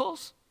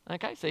 Chronicles.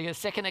 Okay, so you get a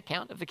second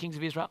account of the kings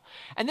of Israel.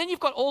 And then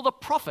you've got all the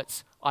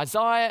prophets,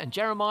 Isaiah and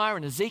Jeremiah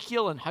and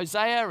Ezekiel and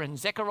Hosea and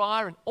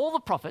Zechariah and all the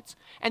prophets.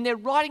 And they're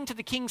writing to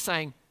the king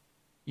saying,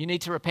 you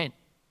need to repent.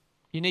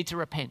 You need to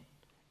repent.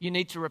 You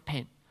need to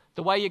repent.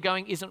 The way you're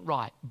going isn't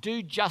right.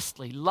 Do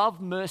justly,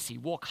 love mercy,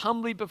 walk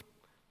humbly.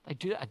 They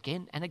do it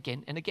again and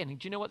again and again. And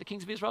do you know what the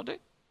kings of Israel do?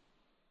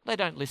 They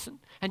don't listen.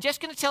 And Jeff's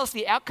going to tell us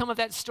the outcome of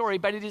that story,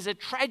 but it is a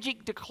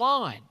tragic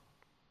decline.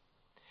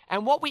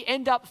 And what we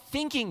end up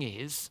thinking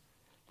is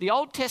the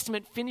Old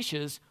Testament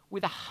finishes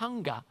with a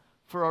hunger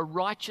for a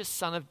righteous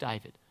son of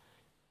David.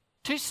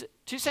 2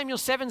 Samuel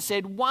 7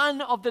 said,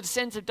 one of the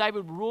descendants of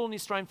David will rule on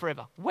his throne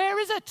forever. Where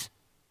is it?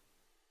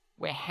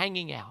 We're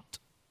hanging out.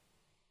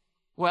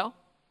 Well,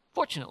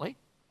 fortunately,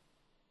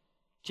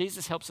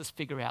 Jesus helps us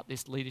figure out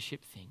this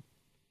leadership thing.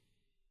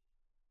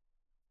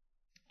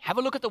 Have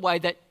a look at the way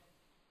that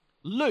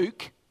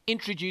Luke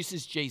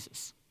introduces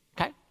Jesus.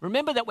 Okay?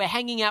 Remember that we're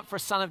hanging out for a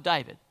son of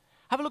David.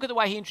 Have a look at the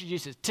way he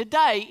introduces.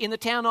 Today, in the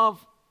town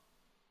of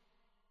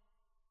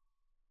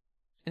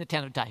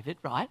David,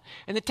 right?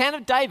 In the town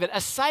of David, a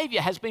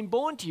Savior has been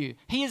born to you.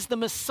 He is the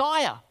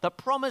Messiah, the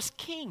promised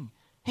King.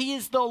 He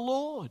is the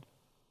Lord.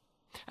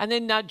 And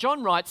then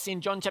John writes in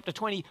John chapter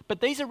 20,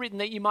 but these are written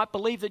that you might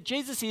believe that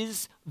Jesus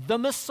is the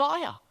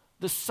Messiah,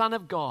 the Son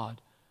of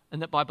God,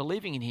 and that by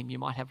believing in him you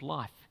might have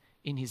life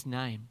in his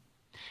name.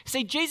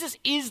 See, Jesus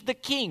is the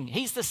King.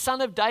 He's the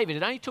Son of David.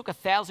 It only took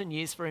 1,000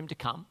 years for him to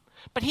come.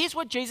 But here's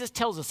what Jesus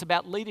tells us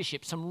about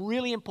leadership, some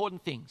really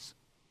important things.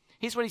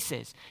 Here's what he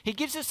says. He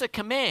gives us a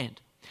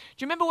command. Do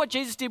you remember what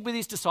Jesus did with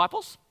his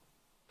disciples?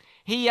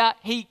 He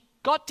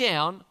got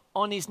down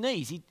on his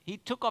knees. He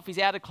took off his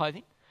outer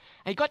clothing,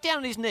 and he got down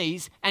on his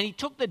knees, and he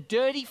took the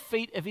dirty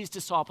feet of his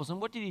disciples, and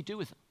what did he do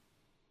with them?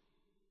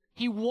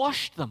 He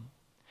washed them.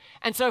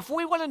 And so if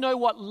we want to know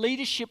what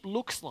leadership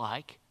looks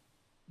like,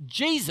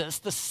 Jesus,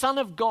 the Son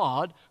of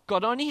God,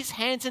 got on his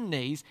hands and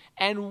knees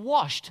and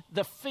washed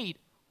the feet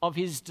of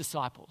his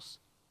disciples.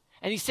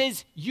 And he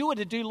says, you are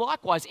to do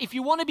likewise. If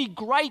you want to be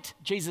great,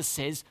 Jesus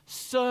says,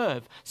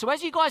 serve. So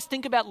as you guys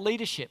think about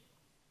leadership,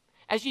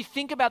 as you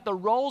think about the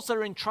roles that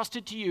are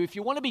entrusted to you, if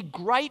you want to be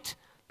great,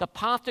 the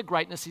path to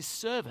greatness is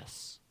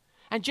service.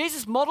 And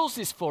Jesus models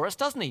this for us,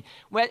 doesn't he?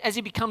 Where, as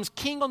he becomes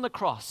king on the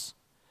cross,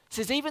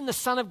 says, even the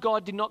Son of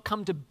God did not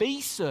come to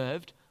be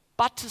served,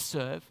 but to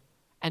serve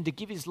and to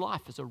give his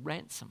life as a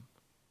ransom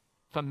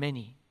for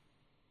many.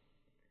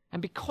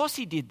 And because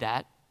he did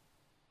that,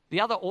 the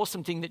other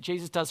awesome thing that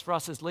Jesus does for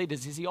us as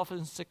leaders is he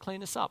offers to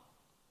clean us up.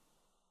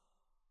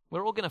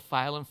 We're all going to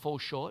fail and fall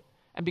short.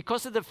 And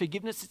because of the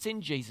forgiveness that's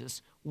in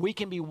Jesus, we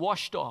can be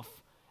washed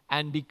off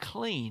and be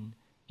clean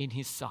in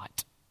his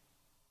sight.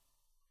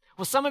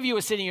 Well, some of you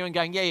are sitting here and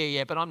going,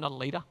 yeah, but I'm not a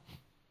leader.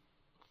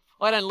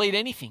 I don't lead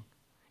anything.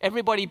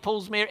 Everybody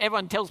pulls me,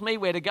 everyone tells me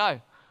where to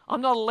go.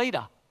 I'm not a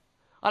leader.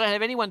 I don't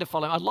have anyone to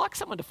follow me. I'd like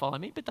someone to follow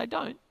me, but they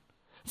don't.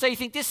 So you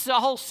think this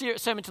whole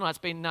sermon tonight's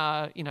been,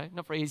 not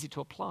very easy to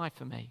apply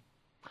for me.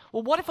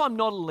 Well, what if I'm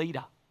not a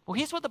leader? Well,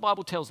 here's what the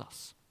Bible tells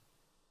us.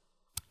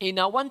 In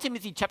 1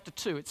 Timothy chapter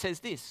 2, it says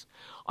this,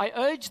 I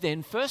urge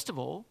then, first of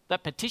all,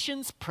 that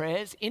petitions,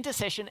 prayers,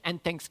 intercession,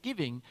 and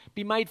thanksgiving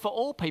be made for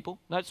all people.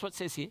 Notice what it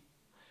says here.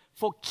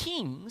 For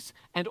kings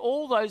and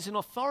all those in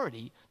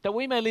authority, that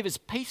we may live as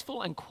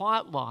peaceful and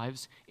quiet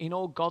lives in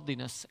all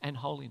godliness and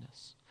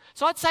holiness.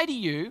 So I'd say to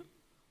you,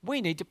 we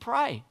need to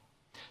pray.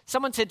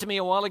 Someone said to me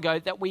a while ago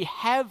that we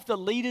have the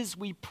leaders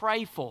we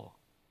pray for.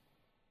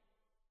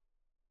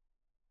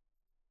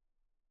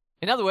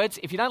 In other words,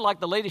 if you don't like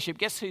the leadership,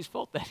 guess whose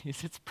fault that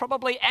is? It's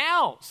probably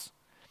ours.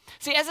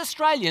 See, as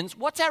Australians,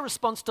 what's our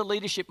response to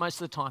leadership most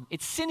of the time?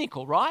 It's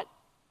cynical, right?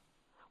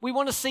 We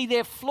want to see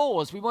their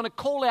flaws. We want to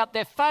call out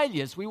their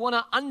failures. We want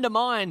to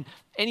undermine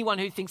anyone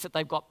who thinks that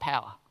they've got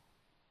power.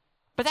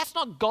 But that's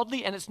not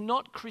godly and it's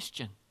not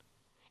Christian.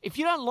 If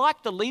you don't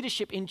like the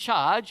leadership in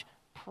charge,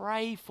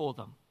 pray for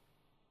them.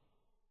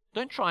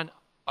 Don't try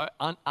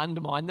and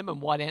undermine them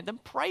and white ant them.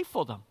 Pray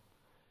for them.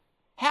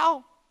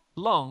 How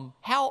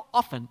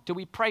often do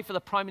we pray for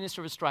the Prime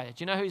Minister of Australia?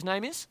 Do you know who his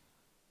name is?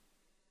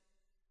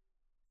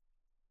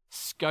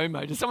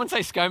 ScoMo. Does someone say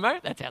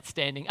ScoMo? That's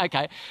outstanding.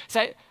 Okay.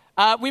 So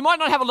we might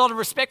not have a lot of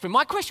respect for him.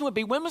 My question would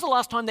be, when was the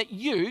last time that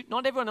you,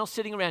 not everyone else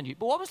sitting around you,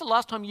 but what was the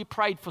last time you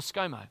prayed for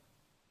ScoMo?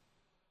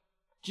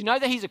 Do you know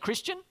that he's a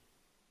Christian?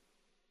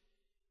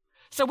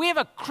 So we have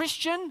a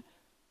Christian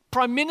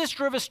Prime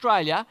Minister of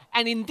Australia,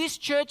 and in this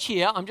church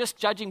here, I'm just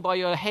judging by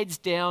your heads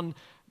down,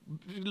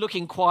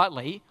 looking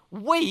quietly,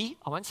 I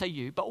won't say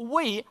you, but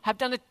we have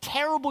done a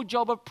terrible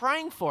job of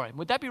praying for him.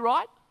 Would that be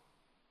right?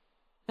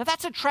 Now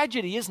that's a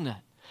tragedy, isn't it?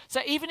 So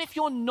even if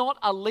you're not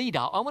a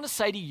leader, I want to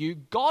say to you,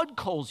 God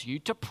calls you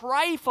to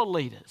pray for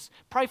leaders.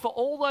 Pray for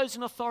all those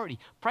in authority.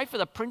 Pray for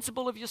the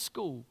principal of your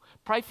school.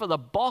 Pray for the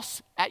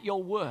boss at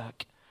your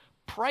work.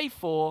 Pray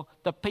for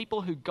the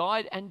people who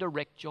guide and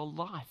direct your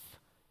life.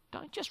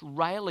 Don't just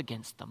rail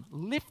against them.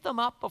 Lift them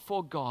up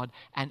before God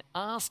and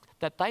ask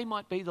that they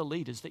might be the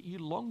leaders that you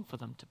long for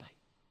them to be.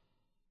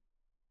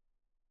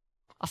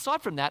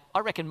 Aside from that, I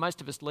reckon most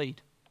of us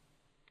lead.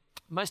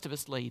 Most of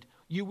us lead.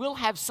 You will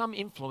have some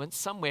influence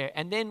somewhere,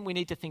 and then we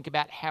need to think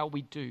about how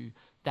we do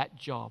that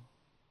job.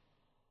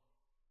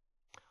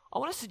 I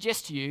want to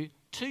suggest to you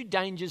 2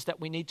 dangers that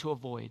we need to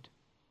avoid.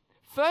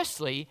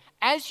 Firstly,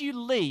 as you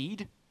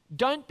lead,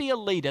 don't be a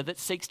leader that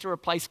seeks to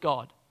replace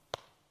God.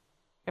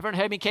 Everyone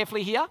heard me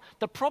carefully here?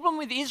 The problem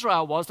with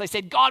Israel was they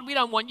said, God, we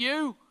don't want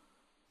you.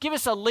 Give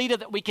us a leader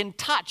that we can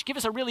touch. Give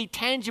us a really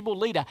tangible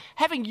leader.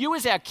 Having you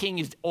as our king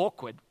is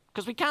awkward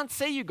because we can't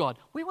see you, God.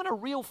 We want a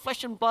real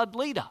flesh and blood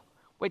leader.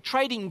 We're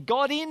trading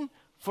God in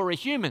for a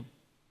human.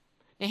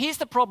 Now, here's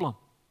the problem.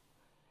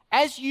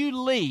 As you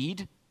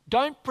lead,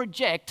 don't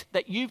project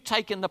that you've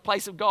taken the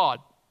place of God.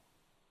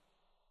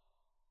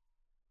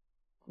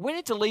 We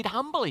need to lead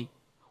humbly.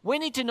 We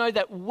need to know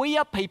that we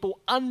are people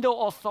under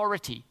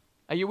authority.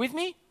 Are you with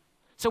me?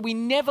 So we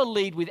never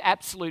lead with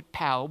absolute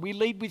power. We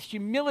lead with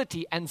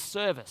humility and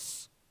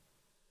service.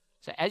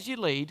 So as you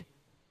lead,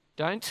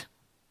 don't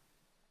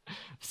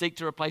seek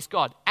to replace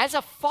God. As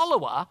a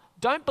follower,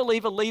 don't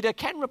believe a leader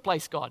can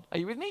replace God. Are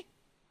you with me?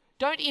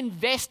 Don't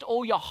invest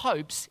all your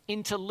hopes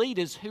into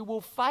leaders who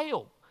will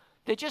fail.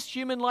 They're just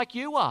human like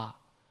you are.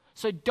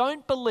 So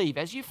don't believe,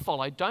 as you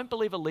follow, don't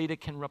believe a leader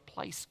can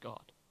replace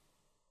God.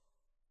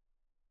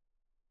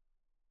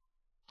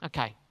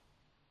 Okay.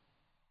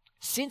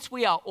 Since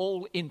we are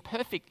all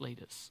imperfect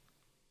leaders,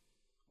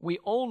 we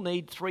all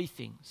need three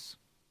things.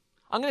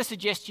 I'm going to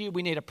suggest to you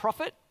we need a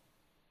prophet,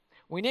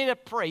 we need a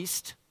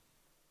priest,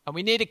 and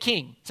we need a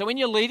king. So when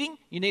you're leading,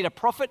 you need a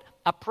prophet,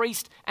 a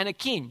priest, and a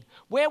king.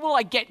 Where will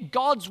I get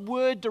God's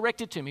word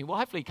directed to me? Well,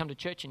 hopefully you come to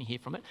church and you hear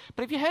from it.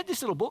 But have you heard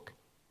this little book?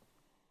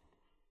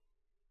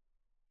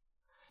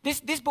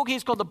 This book here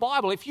is called the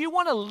Bible. If you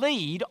want to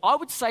lead, I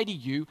would say to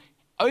you,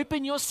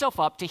 open yourself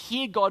up to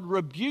hear God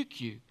rebuke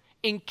you,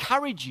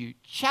 encourage you,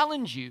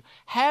 challenge you.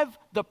 Have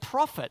the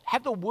prophet,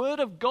 have the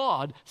word of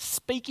God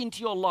speak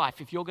into your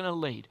life if you're going to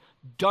lead.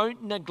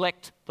 Don't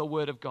neglect the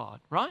word of God,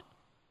 right?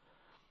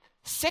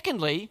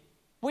 Secondly,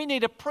 we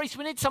need a priest.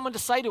 We need someone to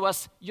say to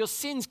us, your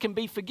sins can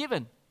be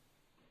forgiven.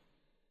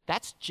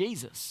 That's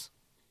Jesus.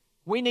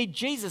 We need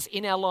Jesus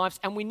in our lives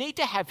and we need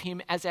to have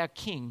him as our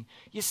king.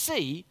 You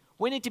see,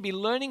 we need to be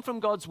learning from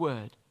God's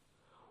word.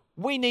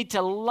 We need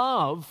to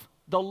love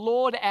the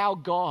Lord our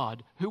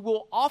God who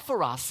will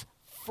offer us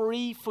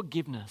free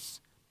forgiveness.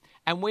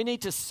 And we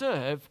need to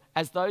serve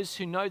as those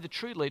who know the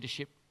true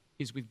leadership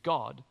is with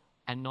God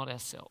and not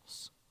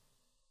ourselves.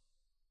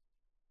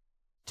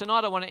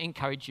 Tonight I want to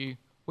encourage you,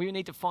 we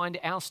need to find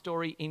our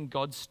story in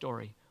God's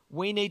story.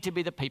 We need to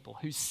be the people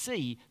who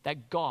see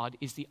that God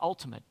is the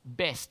ultimate,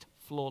 best,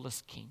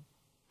 flawless King.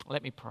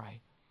 Let me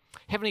pray.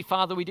 Heavenly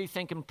Father, we do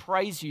thank and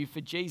praise you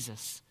for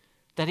Jesus,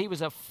 that he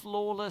was a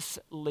flawless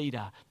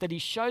leader, that he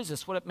shows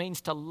us what it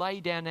means to lay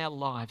down our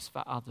lives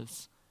for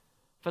others.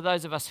 For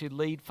those of us who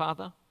lead,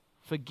 Father,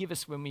 forgive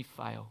us when we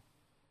fail.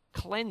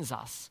 Cleanse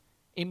us,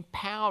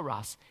 empower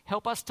us,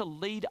 help us to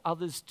lead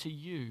others to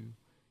you,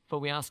 for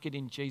we ask it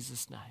in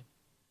Jesus' name.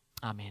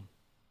 Amen.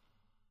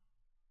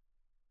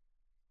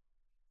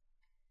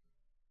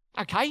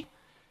 Okay, do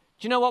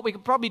you know what? We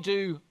could probably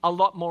do a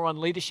lot more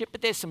on leadership,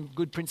 but there's some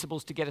good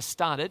principles to get us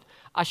started.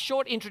 A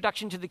short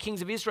introduction to the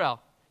kings of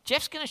Israel.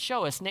 Jeff's going to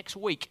show us next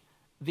week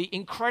the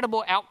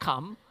incredible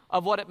outcome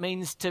of what it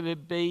means to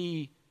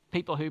be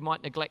people who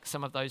might neglect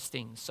some of those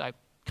things. So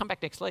come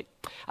back next week.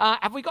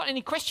 Have we got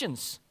any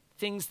questions?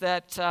 Things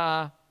that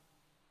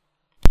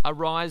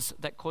arise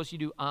that cause you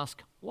to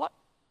ask, what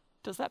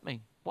does that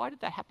mean? Why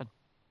did that happen?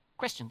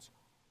 Questions?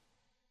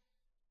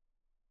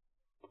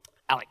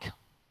 Alec.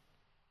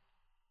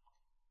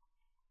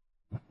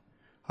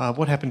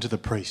 What happened to the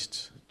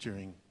priests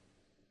during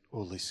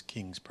all this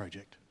King's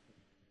project?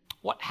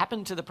 What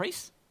happened to the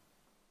priests?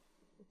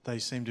 They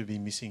seem to be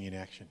missing in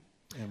action,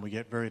 and we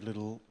get very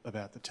little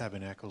about the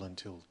tabernacle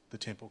until the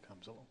temple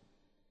comes along.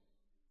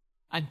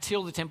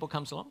 Until the temple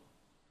comes along?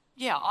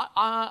 Yeah,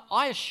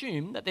 I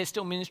assume that they're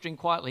still ministering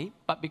quietly,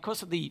 but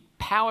because of the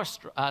power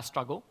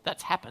struggle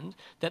that's happened,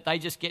 that they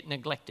just get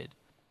neglected.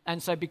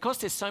 And so because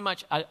there's so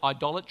much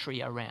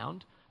idolatry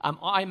around,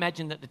 I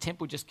imagine that the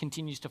temple just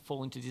continues to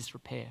fall into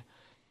disrepair.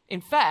 In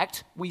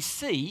fact, we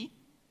see,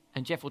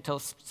 and Jeff will tell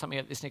us something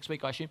about this next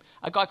week, I assume,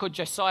 a guy called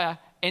Josiah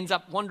ends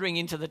up wandering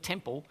into the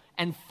temple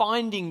and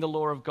finding the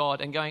law of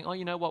God and going, oh,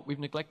 you know what, we've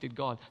neglected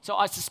God. So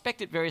I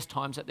suspect at various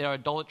times that their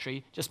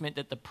idolatry just meant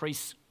that the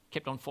priests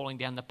kept on falling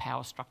down the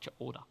power structure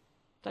order.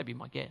 That'd be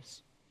my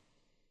guess.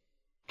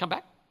 Come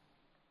back?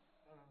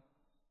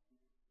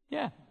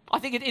 Yeah. I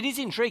think it is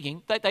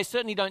intriguing. They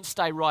certainly don't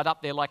stay right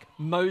up there like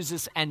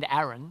Moses and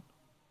Aaron.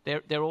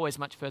 They're always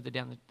much further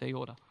down the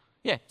order.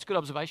 Yeah, it's a good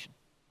observation.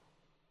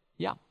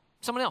 Yeah.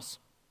 Someone else?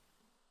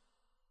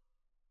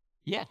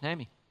 Yeah,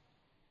 Naomi.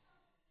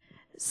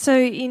 So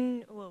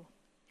in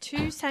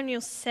 2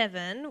 Samuel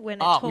 7, when it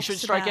talks about... we should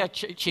strike our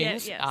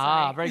chins.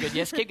 Very good.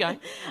 Yes, keep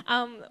going.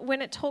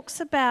 When it talks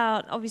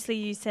about, obviously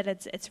you said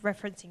it's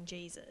referencing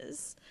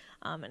Jesus,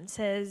 and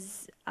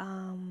says,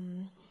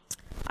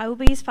 I will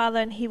be his father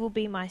and he will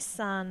be my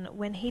son.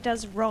 When he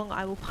does wrong,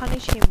 I will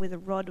punish him with a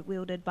rod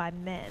wielded by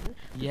men,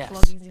 with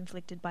floggings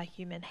inflicted by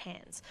human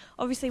hands.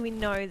 Obviously we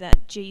know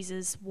that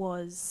Jesus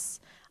was,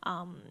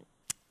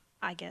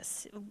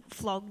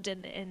 flogged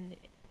and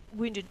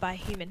wounded by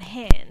human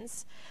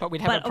hands. But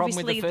we'd have a problem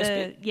with the first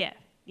bit? Yeah.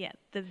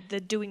 the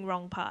doing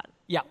wrong part.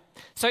 Yeah.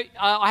 So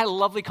I had a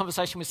lovely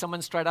conversation with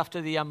someone straight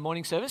after the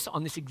morning service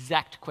on this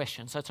exact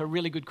question. So it's a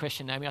really good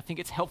question, Naomi. I think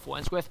it's helpful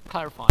and it's worth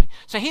clarifying.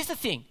 So here's the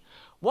thing.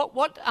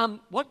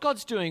 What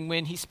God's doing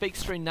when he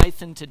speaks through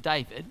Nathan to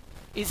David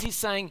is he's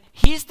saying,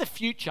 here's the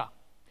future.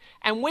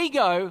 And we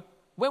go,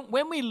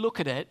 when we look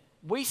at it,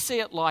 we see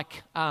it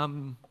like,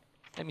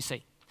 let me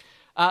see.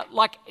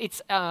 Like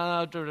it's,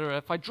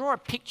 if I draw a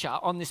picture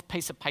on this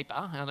piece of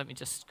paper, let me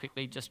just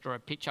quickly draw a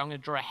picture. I'm going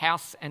to draw a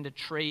house and a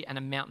tree and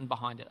a mountain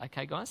behind it.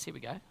 Okay, guys, here we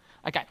go.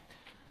 Okay,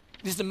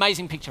 this is an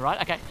amazing picture, right?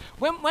 Okay,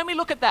 when we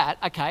look at that,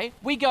 okay,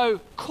 we go,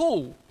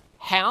 cool,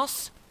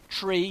 house,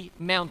 tree,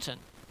 mountain.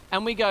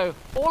 And we go,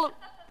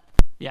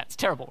 yeah, it's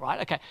terrible,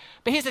 right? Okay,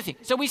 but here's the thing.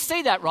 So we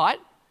see that, right?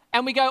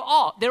 And we go,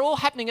 oh, they're all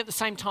happening at the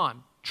same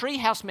time. Tree,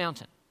 house,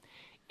 mountain.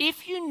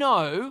 If you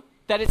know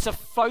that it's a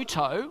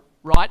photo,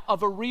 right,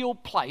 of a real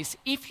place,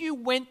 if you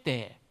went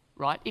there,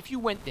 right,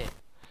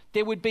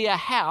 there would be a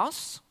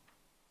house,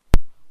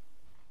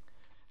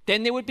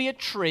 then there would be a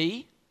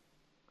tree,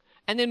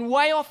 and then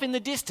way off in the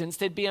distance,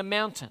 there'd be a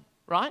mountain,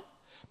 right?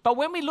 But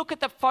when we look at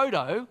the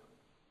photo,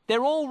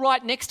 they're all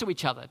right next to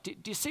each other. Do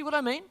you see what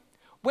I mean?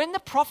 When the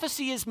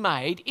prophecy is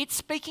made, it's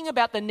speaking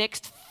about the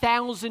next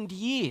 1,000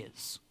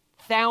 years.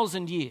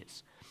 1,000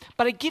 years.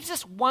 But it gives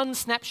us one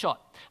snapshot.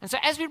 And so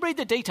as we read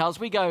the details,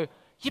 we go,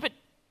 yeah,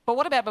 but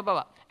what about blah, blah,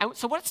 blah? And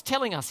so what it's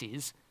telling us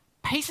is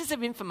pieces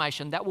of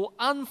information that will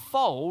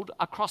unfold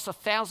across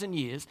 1,000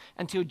 years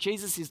until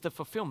Jesus is the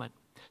fulfillment.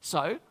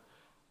 So,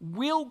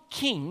 will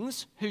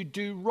kings who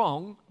do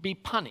wrong be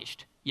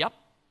punished? Yep.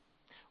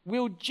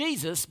 Will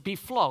Jesus be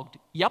flogged?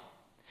 Yep.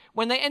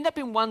 When they end up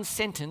in one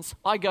sentence,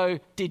 I go,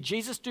 did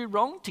Jesus do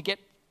wrong to get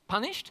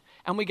punished?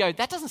 And we go,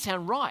 that doesn't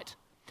sound right.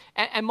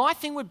 And my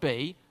thing would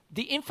be,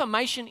 the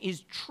information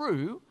is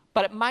true,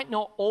 but it might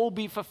not all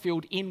be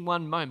fulfilled in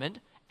one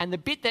moment. And the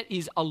bit that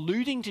is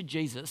alluding to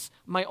Jesus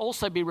may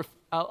also be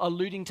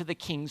alluding to the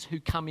kings who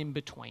come in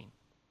between.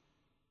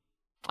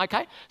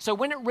 Okay? So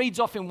when it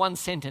reads off in one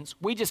sentence,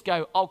 we just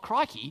go, oh,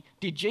 crikey,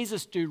 did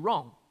Jesus do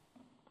wrong?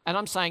 And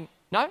I'm saying,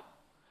 no,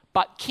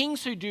 but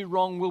kings who do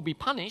wrong will be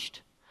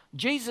punished.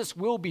 Jesus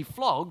will be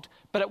flogged,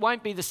 but it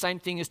won't be the same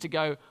thing as to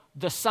go,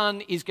 the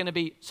son is going to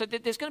be, so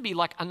there's going to be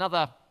like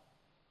another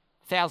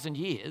 1,000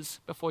 years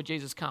before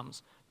Jesus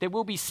comes. There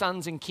will be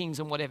sons and kings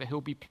and whatever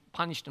who'll be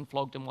punished and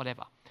flogged and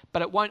whatever,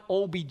 but it won't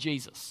all be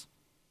Jesus.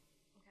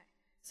 Okay.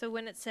 So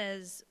when it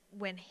says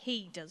when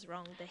he does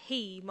wrong, the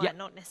he might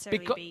not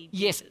necessarily be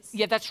Jesus. Yes,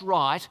 yeah, that's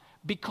right,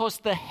 because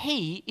the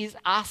he is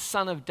a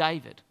son of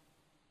David.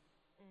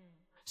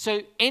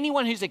 So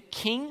anyone who's a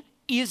king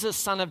is a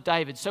son of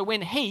David. So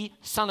when he,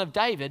 son of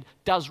David,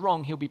 does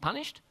wrong, he'll be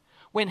punished.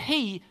 When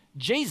he,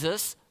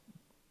 Jesus,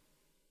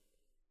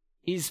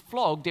 is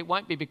flogged, it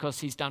won't be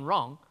because he's done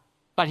wrong,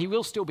 but he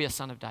will still be a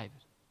son of David.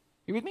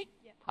 You with me?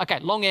 Yeah. Okay,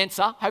 long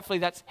answer. Hopefully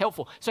that's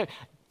helpful. So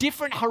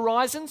different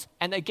horizons,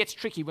 and it gets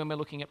tricky when we're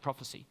looking at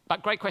prophecy.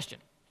 But great question.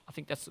 I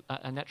think that's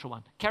a natural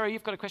one. Carrie,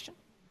 you've got a question?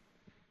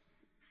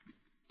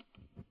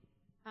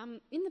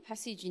 In the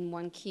passage in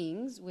 1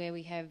 Kings where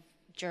we have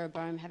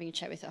Jeroboam having a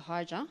chat with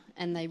Ahijah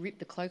and they rip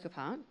the cloak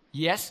apart.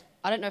 Yes.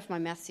 I don't know if my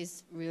maths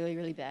is really,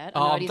 really bad.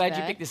 I'm glad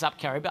you picked this up,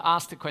 Carrie, but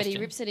ask the question. But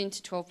he rips it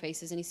into 12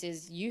 pieces and he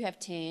says, you have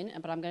 10,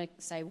 but I'm going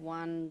to say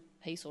 1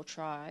 piece or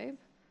tribe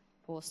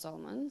for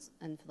Solomon's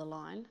and for the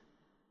line.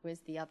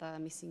 Where's the other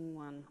missing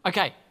one?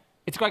 Okay,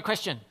 it's a great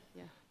question.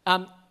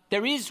 Yeah.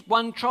 There is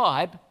one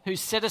tribe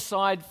who's set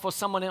aside for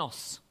someone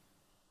else.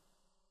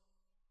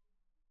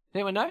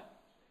 Anyone know?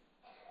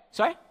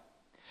 Sorry?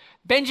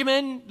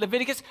 Benjamin,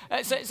 Leviticus,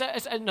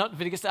 not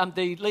Leviticus,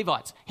 the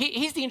Levites.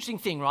 Here's the interesting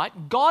thing, right?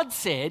 God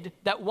said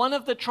that one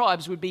of the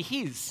tribes would be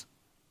his.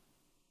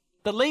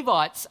 The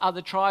Levites are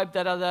the tribe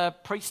that are the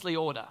priestly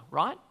order,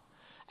 right?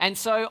 And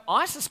so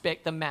I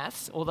suspect the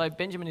maths, although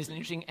Benjamin is an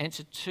interesting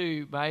answer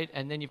too, right?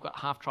 And then you've got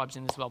half tribes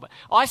in as well. But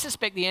I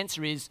suspect the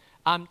answer is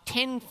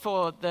 10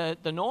 for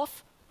the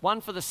north, 1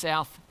 for the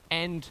south,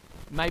 and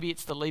maybe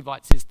it's the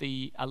Levites is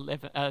the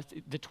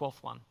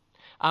 12th one.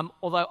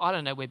 Although I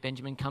don't know where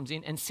Benjamin comes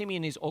in, and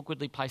Simeon is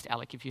awkwardly placed,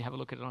 Alec, if you have a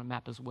look at it on a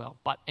map as well.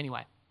 But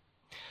anyway,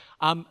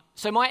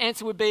 so my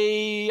answer would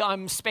be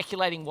I'm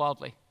speculating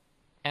wildly,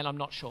 and I'm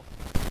not sure.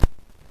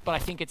 But I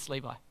think it's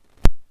Levi.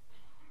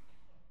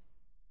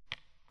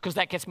 Because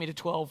that gets me to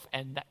 12,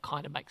 and that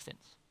kind of makes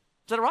sense.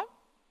 Is that all right?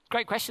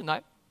 Great question,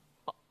 though.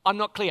 I'm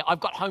not clear. I've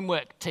got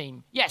homework,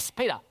 team. Yes,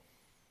 Peter.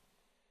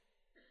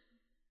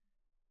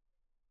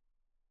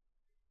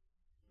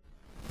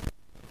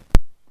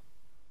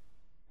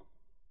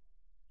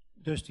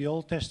 Does the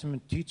Old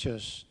Testament teach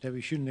us that we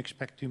shouldn't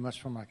expect too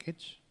much from our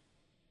kids?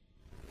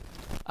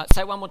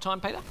 Say one more time,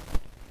 Peter.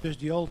 Does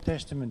the Old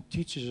Testament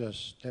teaches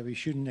us that we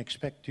shouldn't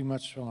expect too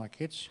much from our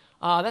kids?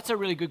 That's a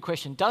really good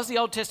question. Does the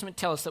Old Testament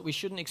tell us that we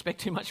shouldn't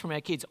expect too much from our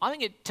kids? I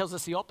think it tells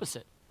us the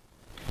opposite.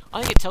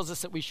 I think it tells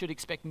us that we should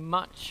expect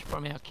much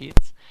from our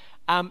kids,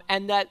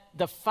 and that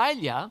the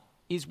failure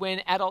is when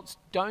adults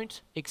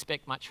don't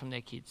expect much from their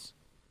kids.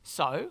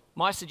 So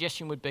my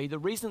suggestion would be the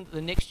reason that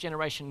the next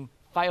generation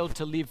failed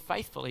to live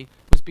faithfully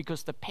was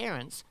because the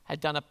parents had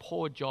done a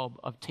poor job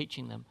of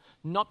teaching them,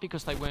 not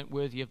because they weren't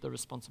worthy of the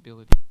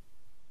responsibility.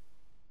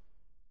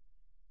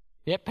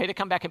 Yeah, Peter,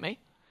 come back at me.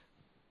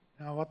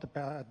 Now, what the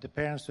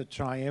parents that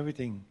try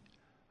everything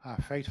are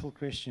faithful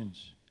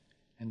Christians,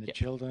 and the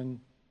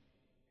children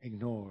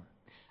ignore.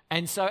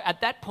 And so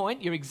at that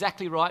point, you're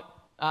exactly right,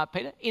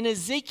 Peter. In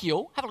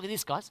Ezekiel, have a look at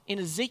this, guys. In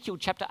Ezekiel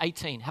chapter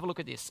 18, have a look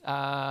at this.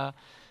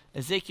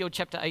 Ezekiel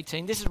chapter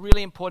 18. This is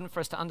really important for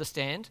us to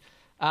understand.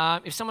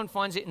 If someone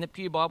finds it in the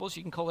Pew Bibles,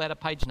 you can call out a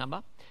page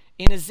number.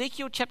 In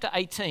Ezekiel chapter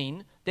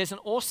 18, there's an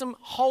awesome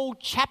whole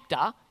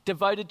chapter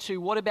devoted to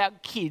what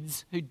about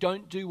kids who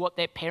don't do what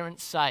their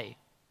parents say,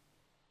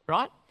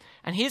 right?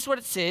 And here's what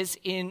it says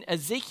in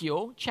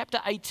Ezekiel chapter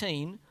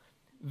 18,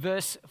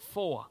 verse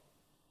 4.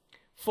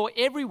 For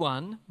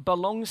everyone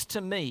belongs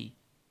to me,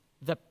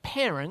 the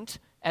parent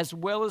as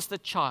well as the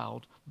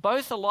child.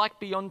 Both alike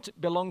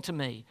belong to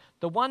me.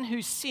 The one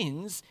who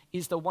sins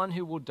is the one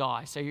who will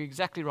die. So you're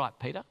exactly right,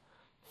 Peter.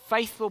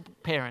 Faithful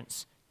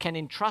parents can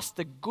entrust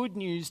the good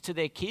news to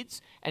their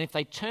kids, and if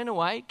they turn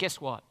away, guess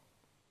what?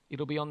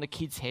 It'll be on the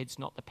kids' heads,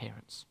 not the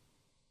parents.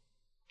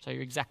 So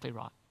you're exactly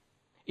right.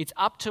 It's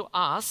up to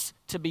us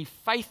to be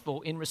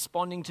faithful in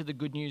responding to the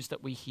good news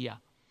that we hear.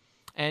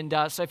 And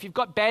so if you've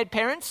got bad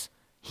parents,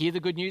 hear the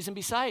good news and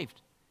be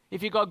saved.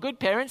 If you've got good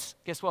parents,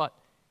 guess what?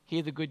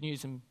 Hear the good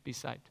news and be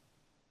saved.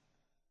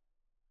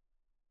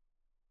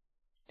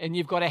 And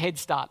you've got a head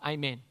start.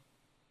 Amen.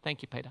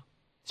 Thank you, Peter.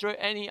 Is there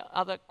any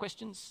other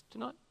questions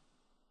tonight?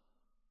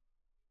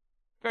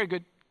 Very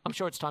good. I'm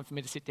sure it's time for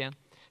me to sit down.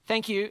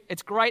 Thank you.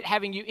 It's great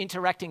having you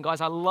interacting,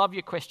 guys. I love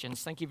your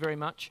questions. Thank you very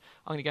much.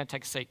 I'm going to go and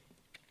take a seat.